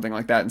bears or something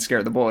like that and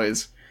scare the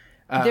boys.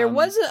 There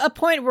was a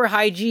point where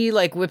Haiji,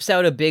 like, whips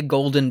out a big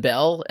golden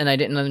bell, and I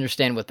didn't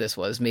understand what this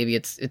was. Maybe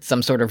it's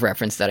some sort of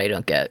reference that I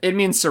don't get. It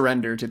means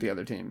surrender to the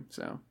other team,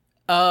 so...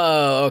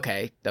 Oh,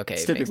 okay.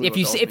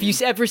 If you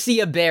ever see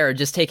a bear,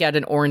 just take out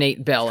an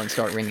ornate bell and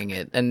start ringing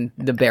it, and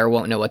the bear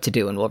won't know what to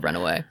do and will run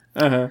away.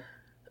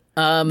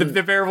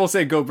 The bear will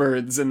say, go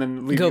birds, and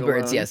then leave Go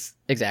birds, yes,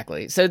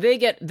 exactly. So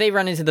they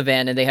run into the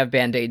van, and they have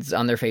Band-Aids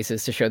on their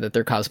faces to show that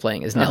they're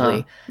cosplaying as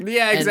Nelly.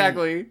 Yeah,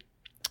 exactly.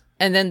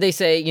 And then they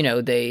say,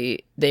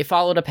 they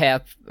followed a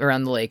path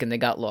around the lake and they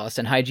got lost,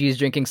 and Haiji is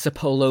drinking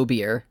Sapporo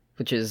beer,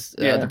 which is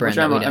the brand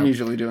that we know. I'm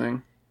usually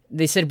doing.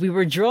 They said, we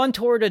were drawn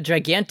toward a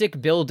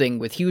gigantic building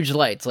with huge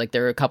lights, like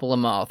there were a couple of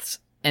moths,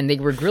 and they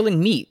were grilling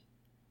meat.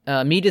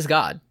 Meat is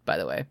God, by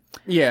the way.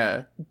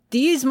 Yeah.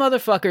 These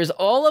motherfuckers,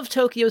 all of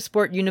Tokyo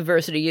Sport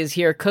University is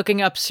here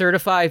cooking up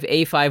certified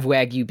A5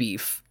 Wagyu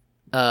beef.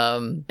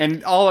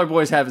 And all our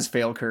boys have is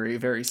fail curry.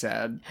 Very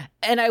sad.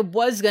 And I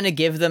was gonna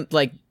give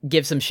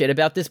some shit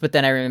about this, but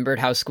then I remembered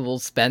how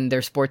schools spend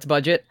their sports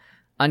budget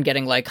on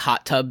getting like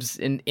hot tubs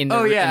in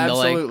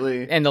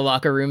the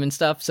locker room and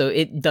stuff. So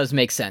it does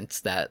make sense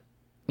that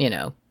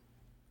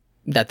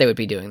that they would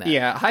be doing that.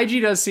 Yeah,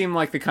 Haiji does seem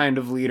like the kind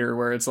of leader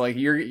where it's like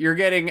you're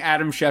getting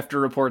Adam Schefter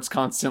reports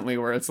constantly,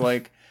 where it's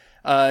like.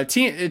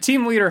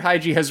 Team leader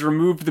Haiji has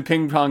removed the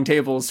ping pong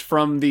tables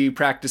from the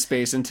practice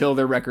space until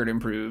their record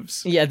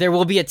improves. Yeah, there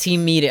will be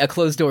a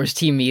closed doors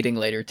team meeting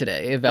later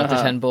today about the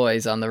 10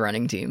 boys on the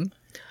running team.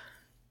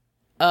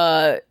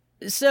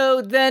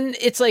 So then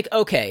it's like,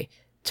 okay,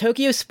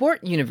 Tokyo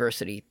Sport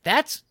University,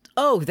 that's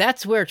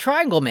where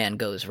Triangle Man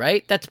goes,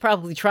 right? That's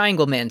probably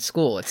Triangle Man's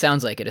school. It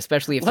sounds like it,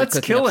 especially if Let's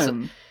kill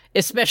him.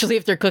 Especially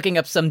if they're cooking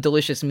up some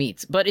delicious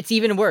meats. But it's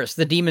even worse.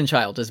 The Demon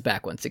Child is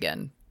back once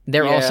again.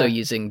 They're also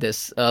using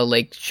this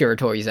Lake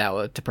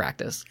Shiratorizawa to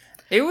practice.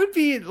 It would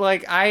be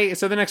like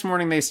so the next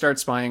morning they start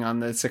spying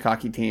on the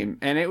Sakaki team,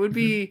 and it would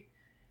be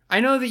I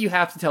know that you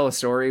have to tell a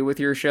story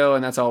with your show,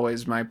 and that's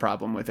always my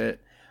problem with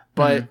it.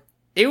 But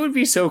it would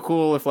be so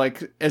cool if,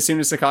 like, as soon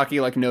as Sakaki,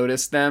 like,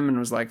 noticed them and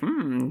was like,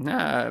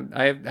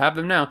 I have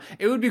them now.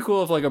 It would be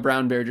cool if, like, a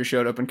brown bear just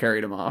showed up and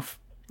carried him off.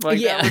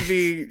 Like, that would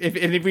be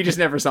if we just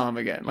never saw him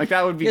again. Like,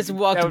 that would be just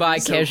walked by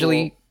so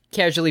casually. Cool.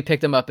 Casually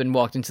picked them up and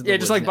walked into the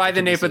woods. Just like by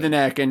the nape of the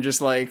neck and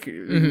just like,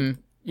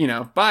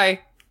 bye.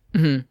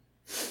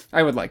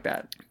 I would like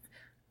that.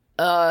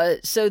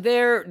 So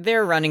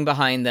they're running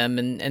behind them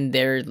and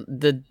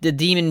the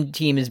demon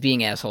team is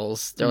being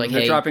assholes. They're like, they're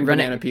hey, dropping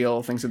banana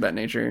peel, things of that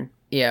nature.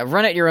 Yeah,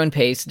 run at your own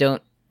pace.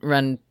 Don't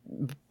run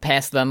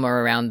past them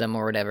or around them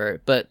or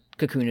whatever. But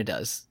Kakuna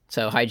does.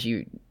 So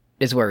Haiji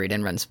is worried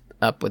and runs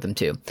up with them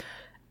too.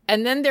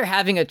 And then they're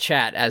having a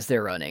chat as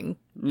they're running.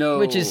 No.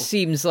 Which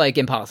seems like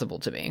impossible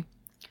to me.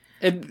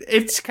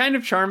 It's kind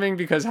of charming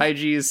because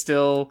Haiji is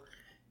still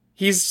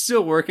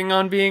working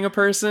on being a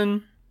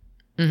person.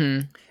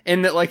 Mm-hmm.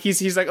 And that, like,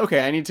 he's like,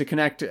 okay, I need to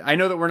connect. I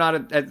know that we're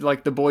not at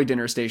like the boy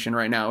dinner station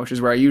right now, which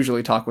is where I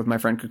usually talk with my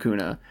friend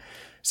Kakuna.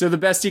 So the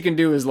best he can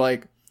do is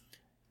like,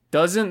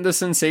 doesn't the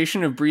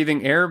sensation of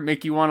breathing air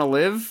make you want to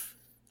live,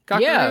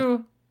 Kakaru? Yeah,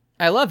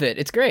 I love it.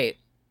 It's great.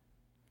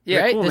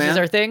 Yeah, right? Cool, this man. is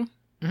our thing.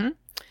 Mm-hmm.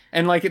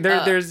 And like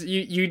there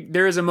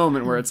is a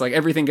moment where it's like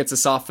everything gets a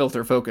soft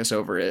filter focus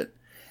over it,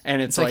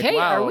 And it's like, hey,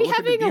 wow, are we look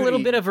at the having a little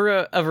beauty.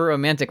 bit of a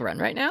romantic run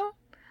right now?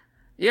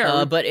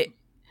 Yeah,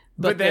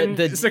 But then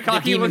the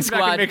Sakaki Demon looks back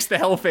Squad and makes the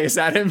hell face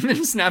at him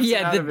and snaps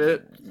him out of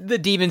it. The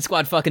Demon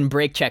Squad fucking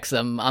brake checks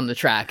them on the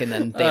track, and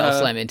then they all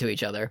slam into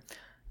each other.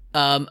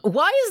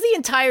 Why is the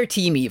entire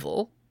team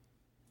evil?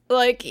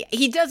 Like,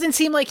 he doesn't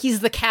seem like he's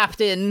the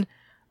captain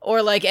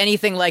or like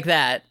anything like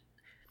that.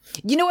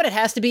 You know what it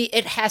has to be?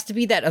 It has to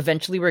be that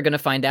eventually we're going to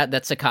find out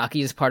that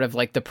Sakaki is part of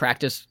like the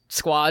practice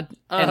squad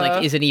and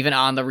like isn't even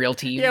on the real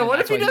team. Yeah, what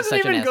if he doesn't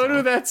even go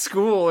to that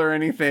school or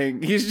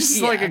anything? He's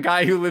just like a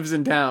guy who lives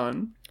in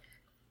town.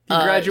 He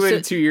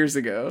graduated 2 years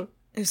ago.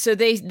 So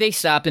they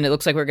stopped, and it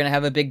looks like we're going to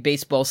have a big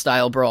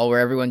baseball-style brawl where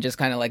everyone just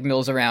kind of like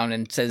mills around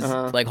and says,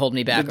 like, hold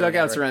me back. The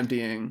dugouts are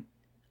emptying.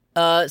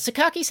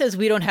 Sakaki says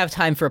we don't have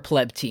time for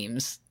pleb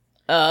teams.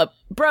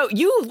 Bro,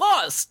 you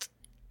lost!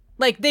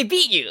 Like, they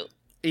beat you.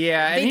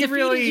 Yeah, and they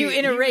defeated you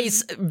in a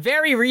race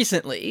very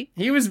recently.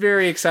 He was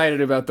very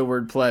excited about the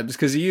word plebs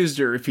because he used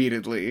it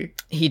repeatedly.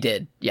 He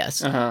did,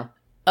 yes.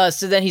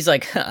 So then he's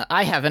like,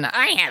 I have an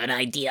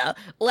idea.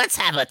 Let's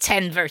have a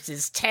 10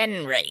 versus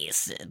 10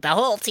 race. The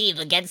whole team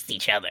against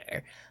each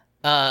other.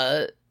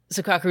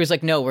 Sakakuru's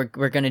like, no,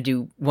 we're gonna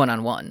do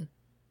 1-on-1.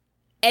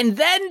 And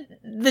then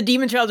the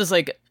Demon Child is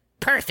like,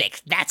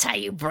 perfect. That's how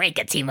you break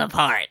a team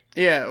apart.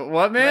 Yeah,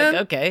 what, man?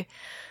 Like, okay.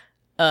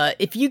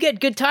 If you get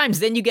good times,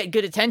 then you get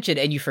good attention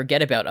and you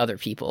forget about other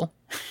people.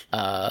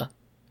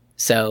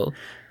 So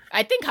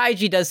I think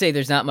Haiji does say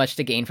there's not much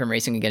to gain from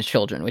racing against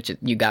children, which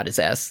you got his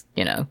ass,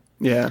 you know.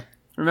 Yeah.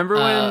 Remember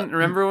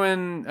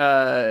when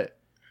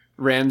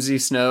Ramsay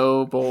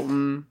Snow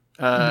Bolton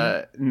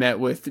met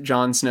with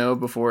Jon Snow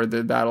before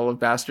the Battle of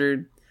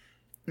Bastard?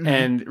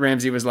 And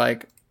Ramsay was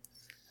like,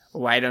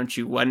 why don't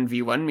you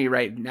 1v1 me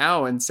right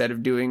now instead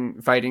of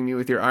fighting me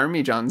with your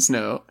army, Jon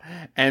Snow?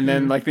 And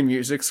then like the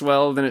music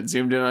swelled and it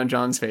zoomed in on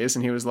Jon's face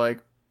and he was like,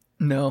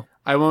 no,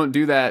 I won't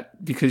do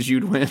that because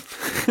you'd win.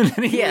 And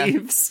then he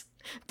leaves.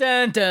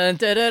 Dun, dun,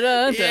 dun, dun,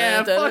 dun,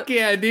 yeah, dun, fuck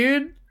yeah,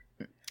 dude.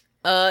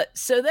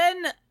 So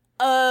then,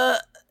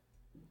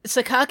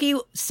 Sakaki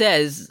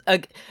says,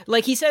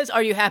 he says,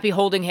 are you happy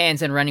holding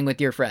hands and running with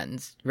your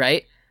friends,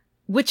 right?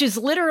 Which is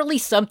literally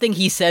something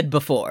he said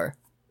before.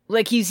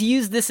 Like, he's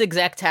used this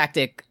exact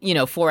tactic,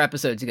 4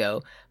 episodes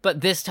ago,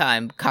 but this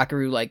time,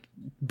 Kakeru,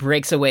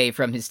 breaks away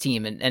from his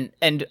team,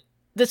 and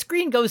the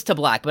screen goes to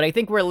black, but I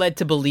think we're led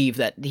to believe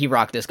that he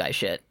rocked this guy's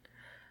shit.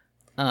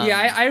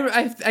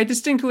 I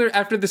distinctly,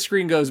 after the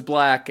screen goes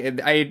black,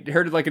 I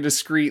heard a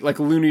discreet,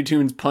 Looney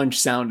Tunes punch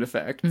sound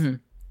effect. Mm-hmm.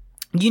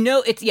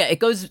 It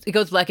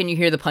goes black and you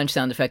hear the punch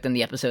sound effect and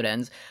the episode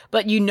ends,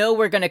 but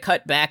we're gonna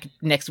cut back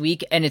next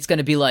week and it's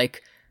gonna be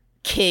like,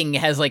 King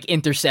has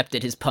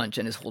intercepted his punch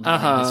and is holding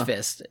it in his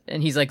fist,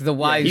 and he's like the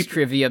wise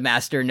trivia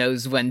master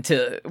knows when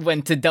to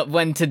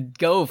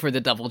go for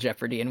the double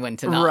jeopardy and when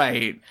to not.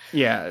 Right?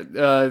 Yeah.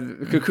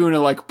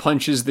 Kakuna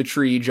punches the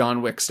tree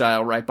John Wick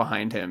style right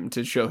behind him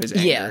to show his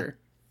anger. Yeah,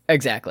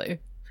 exactly.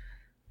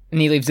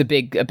 And he leaves a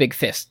big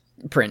fist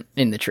print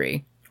in the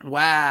tree.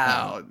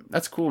 Wow,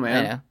 that's cool,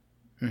 man. Yeah.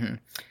 Mm-hmm.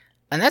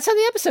 And that's how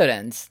the episode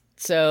ends.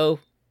 So,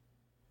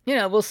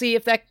 we'll see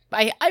if that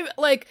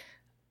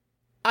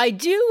I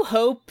do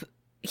hope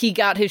he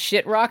got his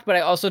shit rocked, but I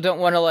also don't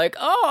want to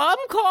I'm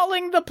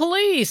calling the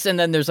police. And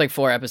then there's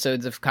 4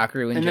 episodes of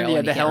Kakeru in jail.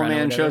 And then the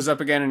Hellman shows up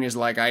again and he's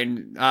like,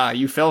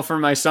 you fell for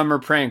my summer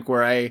prank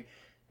where I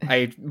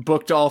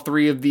booked all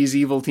 3 of these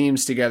evil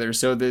teams together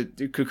so that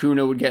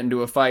Kakuna would get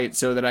into a fight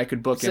so that I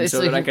could book him,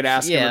 so that I could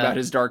ask him about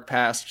his dark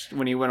past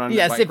when he went on his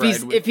bike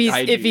ride with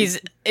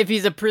if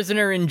he's a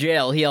prisoner in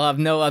jail, he'll have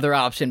no other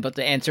option but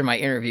to answer my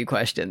interview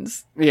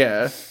questions.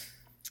 Yeah.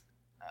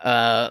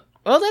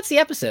 Well, that's the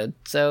episode.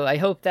 So I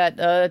hope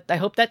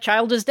that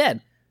child is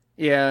dead.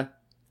 Yeah,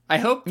 I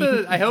hope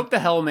the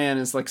Hellman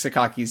is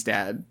Sakaki's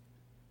dad.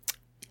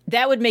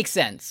 That would make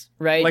sense,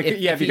 right?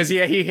 Because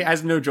he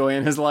has no joy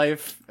in his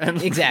life. And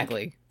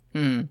exactly. He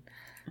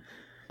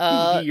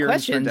yearns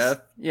questions. for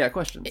death. Yeah,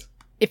 questions.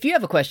 If you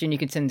have a question, you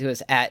can send it to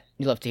us at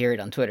You'd Love to Hear It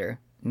on Twitter.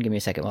 Give me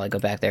a second while I go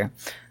back there.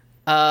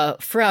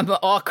 From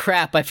oh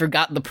crap, I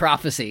forgot the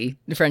prophecy.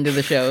 Friend of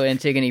the show,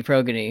 Antigone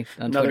Progony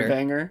on Another Twitter.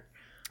 banger.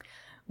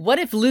 What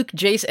if Luke,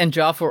 Jace, and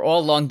Joff were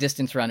all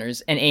long-distance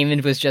runners, and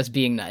Aemond was just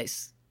being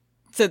nice?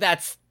 So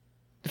that's,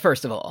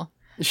 first of all.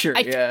 Sure,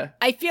 yeah.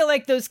 I feel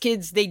like those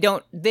kids, they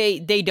don't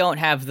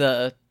have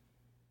the,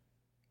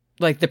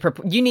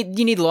 you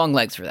need long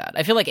legs for that.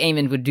 I feel like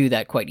Aemond would do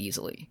that quite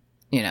easily,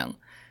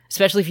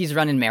 especially if he's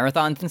running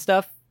marathons and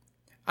stuff.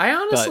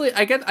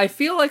 I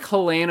feel like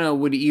Helena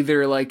would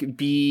either,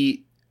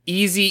 be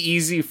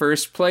easy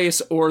first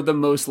place or the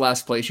most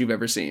last place you've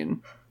ever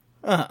seen.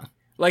 Uh-huh.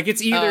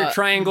 It's either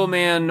Triangle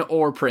Man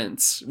or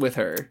Prince with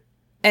her.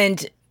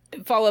 And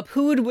follow-up,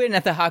 who would win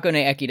at the Hakone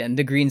Ekiden,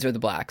 the greens or the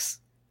blacks?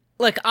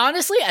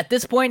 Honestly, at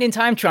this point in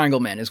time, Triangle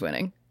Man is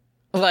winning.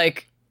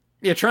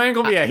 Yeah,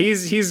 Triangle,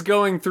 he's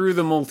going through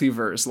the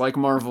multiverse, like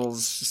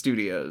Marvel's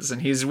studios,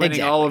 and he's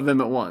winning all of them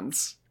at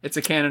once. It's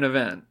a canon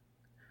event.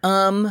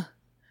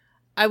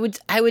 I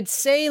would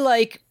say,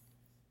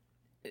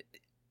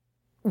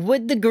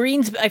 Would the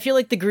Greens... I feel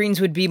like the Greens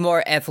would be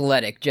more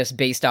athletic just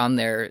based on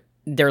their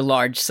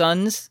large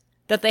sons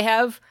that they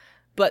have.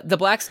 But the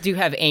Blacks do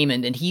have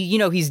Aemond, and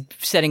he's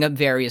setting up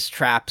various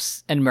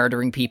traps and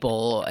murdering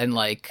people and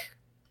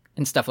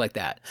stuff like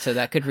that. So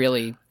that could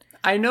really...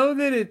 I know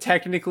that it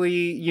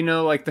technically,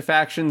 the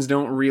factions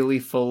don't really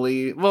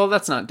fully... Well,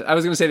 that's not... I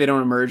was going to say they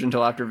don't emerge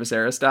until after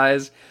Viserys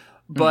dies,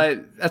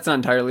 but that's not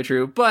entirely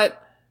true.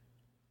 But...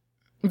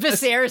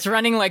 Viserys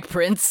running like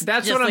Prince.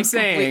 That's just, what I'm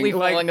saying.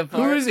 Falling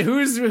apart.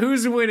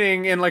 Who's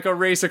winning in a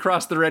race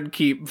across the Red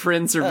Keep,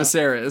 Prince or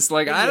Viserys?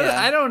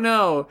 I don't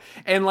know.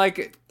 And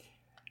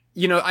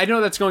I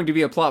know that's going to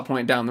be a plot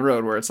point down the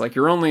road where it's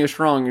you're only as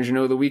strong as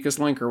the weakest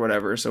link or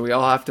whatever. So we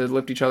all have to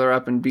lift each other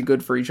up and be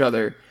good for each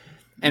other.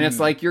 And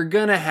it's you're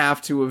gonna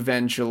have to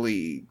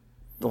eventually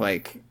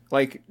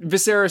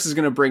Viserys is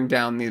gonna bring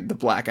down the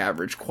black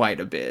average quite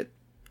a bit.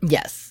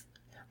 Yes,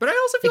 but I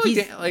also feel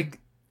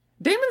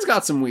Daemon's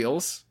got some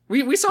wheels.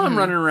 We saw him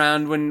running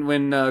around when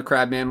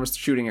Crabman was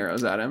shooting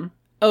arrows at him.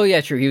 Oh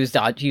yeah, true. He was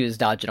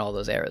dodging all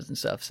those arrows and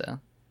stuff. So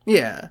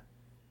yeah,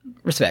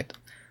 respect.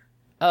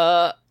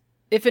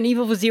 If an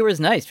evil vizier was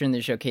nice, friend of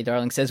the show, K.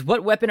 Darling says,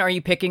 what weapon are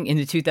you picking in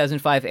the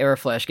 2005 era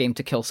Flash game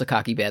to kill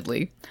Sakaki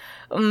badly?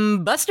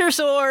 Buster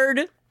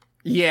Sword!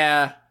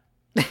 Yeah.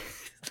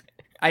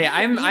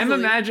 I'm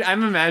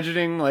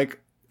imagining,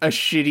 a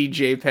shitty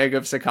JPEG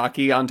of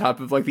Sakaki on top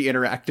of, the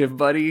interactive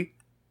buddy.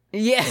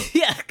 Yeah.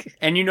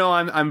 And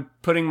I'm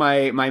putting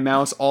my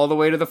mouse all the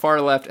way to the far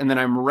left, and then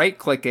I'm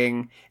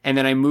right-clicking, and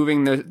then I'm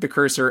moving the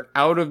cursor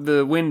out of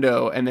the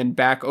window, and then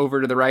back over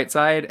to the right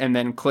side, and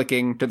then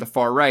clicking to the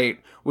far right,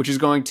 which is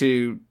going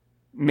to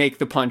make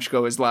the punch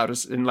go as loud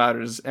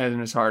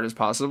and as hard as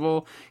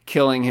possible,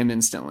 killing him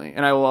instantly.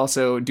 And I will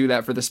also do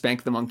that for the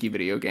Spank the Monkey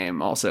video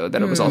game also,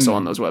 that it was also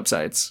on those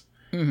websites.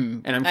 Mm-hmm.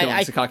 And I'm killing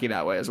Sakaki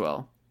that way as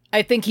well.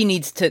 I think he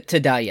needs to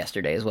die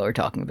yesterday is what we're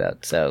talking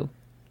about, so...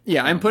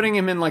 Yeah, I'm putting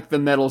him in the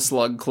Metal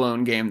Slug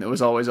clone game that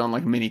was always on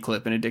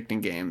Miniclip and Addicting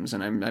Games,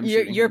 and I'm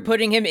you're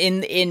putting him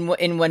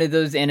in one of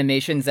those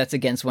animations that's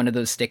against one of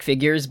those stick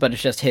figures, but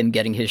it's just him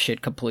getting his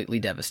shit completely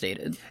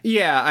devastated.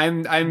 Yeah,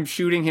 I'm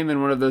shooting him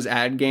in one of those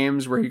ad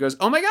games where he goes,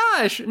 "Oh my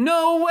gosh,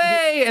 no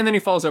way!" and then he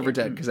falls over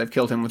dead because I've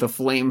killed him with a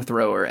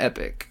flamethrower.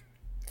 Epic,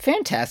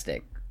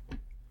 fantastic.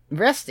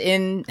 Rest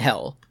in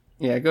hell.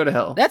 Yeah, go to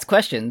hell. That's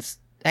questions.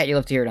 You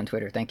love to hear it on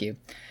Twitter. Thank you.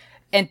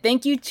 And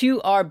thank you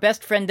to our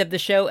best friend of the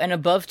show and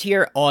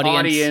above-tier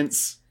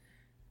audience.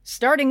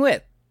 Starting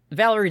with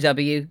Valerie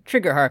W.,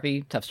 Trigger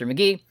Harpy, Tufster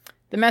McGee,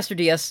 The Master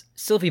DS,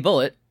 Sylvie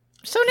Bullet,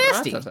 So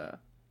Nasty.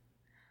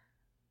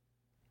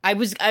 I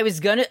was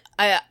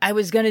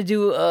gonna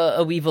do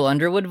a Weevil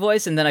Underwood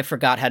voice, and then I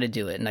forgot how to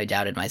do it, and I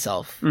doubted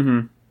myself.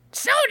 Mm-hmm.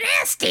 So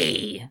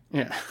Nasty!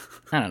 Yeah.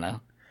 I don't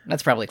know.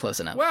 That's probably close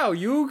enough. Wow,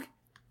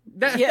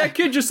 that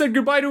kid just said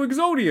goodbye to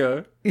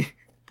Exodia.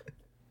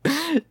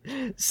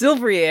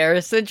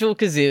 Silverier, Central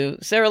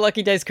Kazoo, Sarah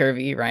Lucky Dice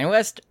Curvy, Ryan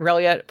West,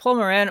 Reliat, Paul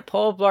Moran,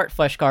 Paul Blart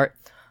Fleshcart,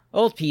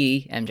 Old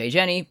PE, MJ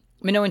Jenny,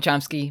 Minoan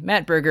Chomsky,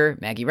 Matt Berger,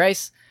 Maggie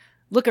Rice,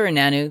 Looker and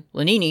Nanu,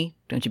 Lanini,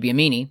 Don't You Be a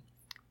Meanie,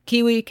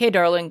 Kiwi, K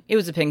Darling, It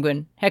Was a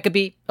Penguin,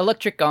 Heckabee,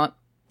 Electric Gaunt,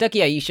 Ducky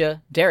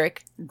Aisha,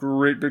 Derek.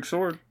 Great big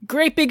sword.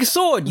 Great big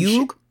sword,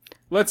 you.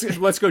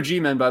 Let's go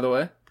G-Men, by the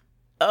way.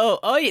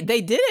 Oh, yeah,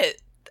 they did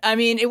it. I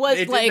mean, it was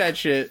they did that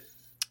shit.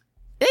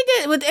 They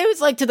did.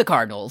 It was to the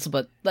Cardinals,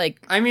 but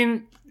I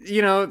mean,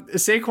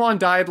 Saquon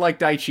died like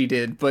Daichi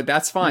did, but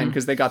that's fine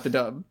because they got the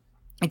dub.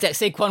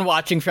 Saquon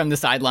watching from the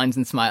sidelines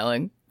and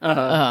smiling.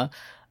 Uh-huh.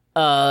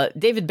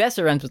 David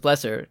Besser runs with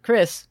Lesser.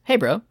 Chris, hey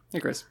bro.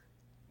 Hey Chris.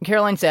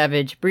 Caroline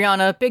Savage,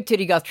 Brianna, Big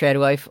Titty Goth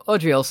Tradwife,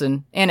 Audrey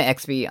Olson, Anna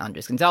XB,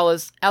 Andres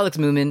Gonzalez, Alex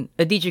Moomin,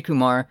 Aditya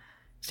Kumar,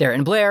 Sarah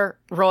and Blair,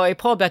 Roy,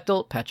 Paul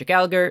Bechtel, Patrick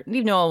Gallagher,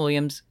 Neve Noel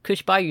Williams,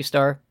 Kush Bayou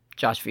Star,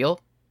 Josh Veal.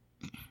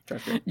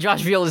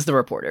 Josh Veal is the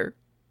reporter.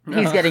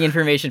 He's getting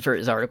information for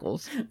his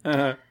articles.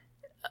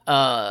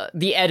 Uh-huh.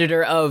 The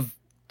editor of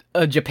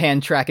a Japan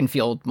Track and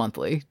Field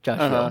Monthly, Josh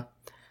Veal.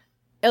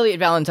 Elliot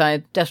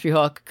Valentine, Destry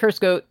Hawk, Curse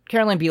Goat,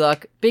 Caroline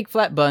Belock, Big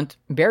Flat Bunt,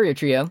 Barrier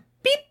Trio,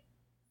 Beep,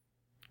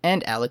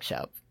 and Alex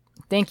Schaub.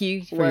 Thank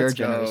you for your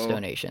generous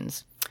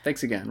donations.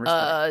 Thanks again.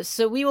 Respect.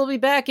 So we will be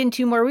back in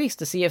 2 more weeks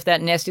to see if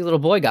that nasty little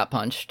boy got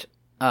punched.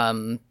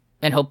 And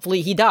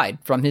hopefully he died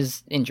from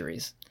his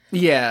injuries.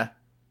 Yeah.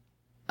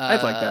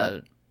 I'd like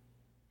that.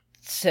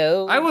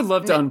 So I would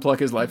love to unplug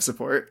his life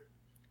support.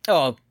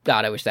 Oh,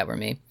 God, I wish that were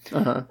me.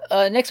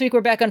 Next week,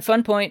 we're back on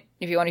Fun Point.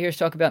 If you want to hear us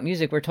talk about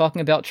music, we're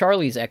talking about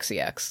Charlie's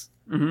XCX.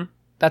 Mm-hmm.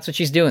 That's what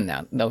she's doing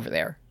now, over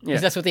there. Yeah.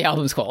 That's what the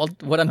album's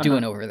called, What I'm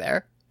Doing Over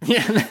There.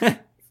 Yeah.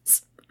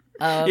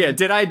 Yeah,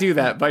 Did I Do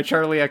That by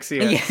Charlie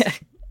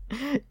XCX.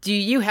 Yeah. Do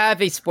you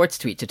have a sports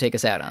tweet to take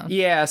us out on?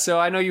 Yeah, so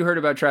I know you heard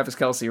about Travis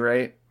Kelce,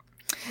 right?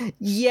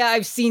 Yeah,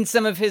 I've seen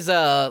some of his,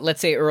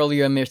 let's say,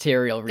 earlier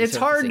material. It's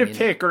hard to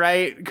pick,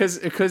 right? Because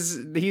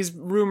he's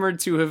rumored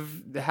to have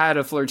had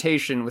a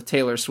flirtation with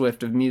Taylor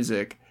Swift of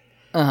music.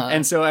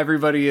 And so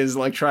everybody is,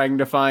 trying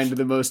to find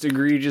the most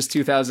egregious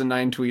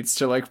 2009 tweets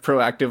to,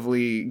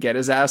 proactively get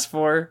his ass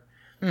for.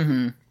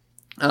 Mm-hmm.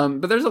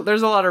 But there's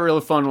a lot of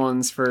really fun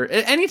ones for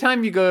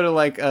anytime you go to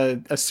like a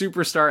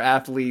superstar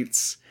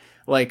athlete's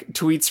like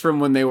tweets from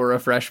when they were a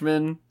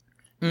freshman.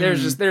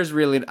 There's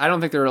really, I don't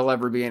think there will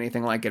ever be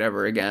anything like it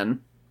ever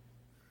again.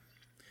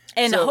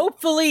 And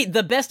hopefully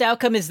the best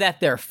outcome is that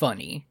they're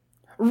funny.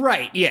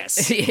 Right,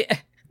 yes.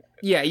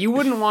 Yeah, you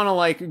wouldn't want to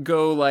like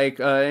go like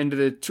into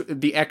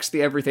the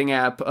the Everything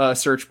app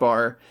search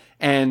bar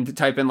and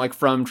type in like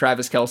from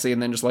Travis Kelce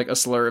and then just like a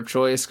slur of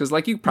choice, because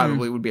like you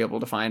probably would be able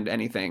to find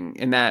anything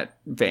in that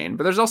vein.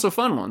 But there's also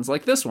fun ones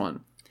like this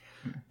one.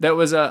 That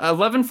was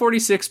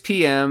 11:46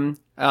 p.m.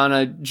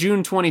 on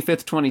June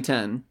 25th,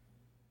 2010.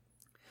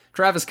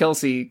 Travis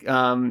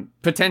Kelce,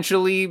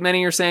 potentially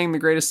many are saying the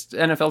greatest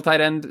NFL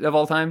tight end of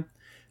all time.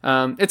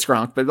 It's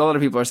Gronk, but a lot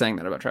of people are saying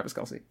that about Travis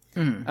Kelce.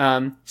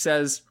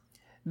 Says,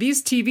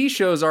 these TV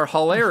shows are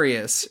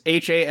hilarious.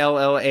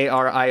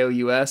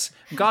 HALLARIOUS.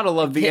 Gotta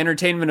love the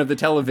entertainment of the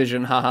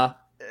television, haha.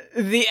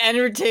 The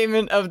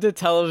entertainment of the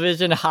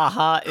television,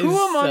 haha, is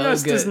Who among so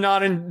us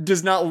good.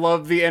 does not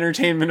love the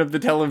entertainment of the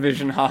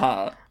television,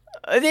 haha?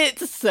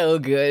 It's so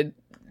good.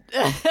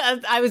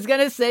 I was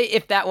gonna say,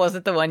 if that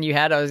wasn't the one you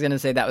had, I was gonna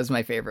say that was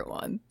my favorite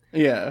one.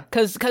 Yeah.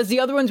 Because the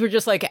other ones were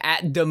just like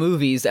at the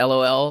movies,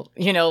 LOL,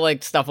 you know,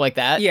 like stuff like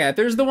that. Yeah,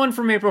 there's the one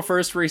from April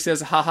 1st where he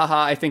says, ha ha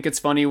ha, I think it's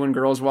funny when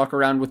girls walk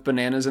around with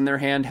bananas in their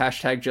hand,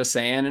 #just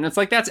saying. And it's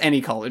like, that's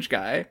any college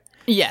guy.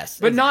 Yes.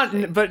 But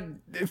exactly. but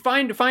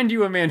find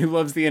you a man who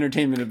loves the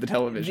entertainment of the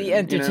television. The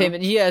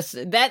entertainment, you know? yes.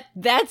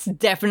 That's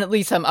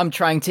definitely I'm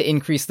trying to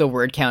increase the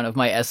word count of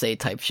my essay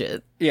type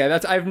shit. Yeah,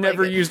 I've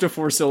never used a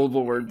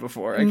 4-syllable word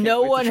before.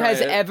 No one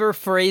has ever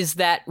phrased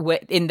that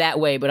in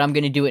that way, but I'm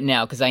going to do it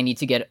now because I need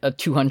to get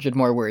 200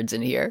 more words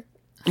in here.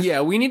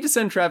 Yeah, we need to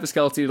send Travis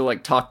Kelce to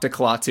like talk to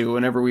Klaatu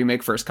whenever we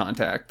make first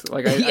contact.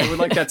 Like I would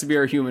like that to be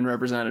our human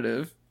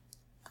representative.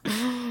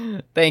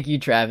 Thank you,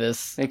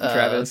 Travis. Thank you,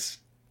 Travis.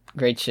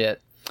 Great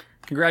shit.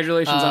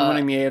 Congratulations on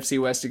winning the AFC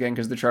West again,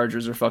 because the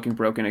Chargers are fucking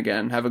broken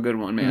again. Have a good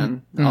one,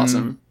 man.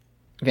 Awesome.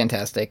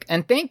 Fantastic.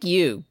 And thank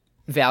you,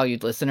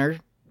 valued listener,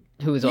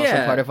 who is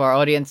also part of our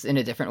audience in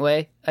a different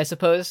way, I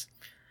suppose.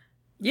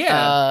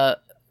 Yeah.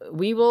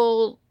 We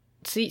will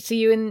see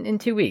you in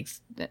 2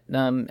 weeks.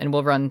 And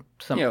we'll run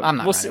some... Yeah, I'm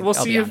not we'll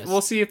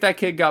see if that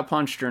kid got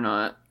punched or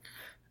not.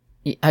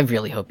 I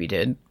really hope he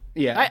did.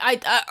 Yeah.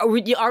 Are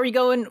we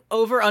going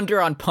over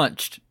under on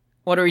punched?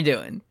 What are we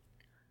doing?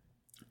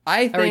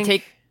 I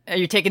think... Are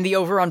you taking the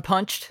over on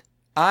punched?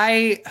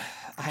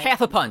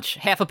 Half a punch.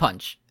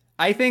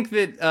 I think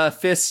that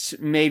Fist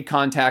made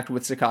contact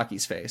with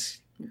Sakaki's face.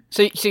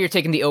 So you're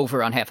taking the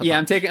over on half a punch? Yeah,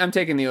 I'm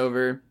taking the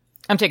over.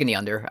 I'm taking the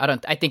under. I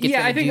think it's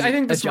I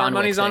think the smart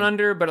money's on thing.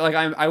 Under, but like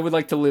I would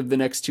like to live the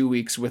next 2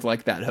 weeks with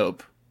like that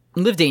hope.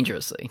 Live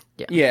dangerously.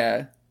 Yeah.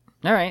 Yeah.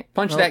 All right.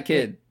 Punch that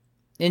kid.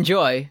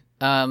 Enjoy.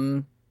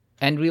 And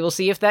we will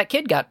see if that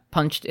kid got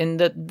punched in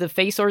the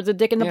face or the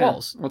dick in the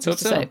balls. Let's hope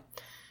so.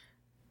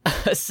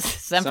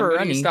 Semper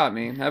Somebody stop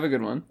me. Have a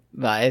good one.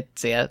 Bye.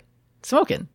 See ya. Smoking.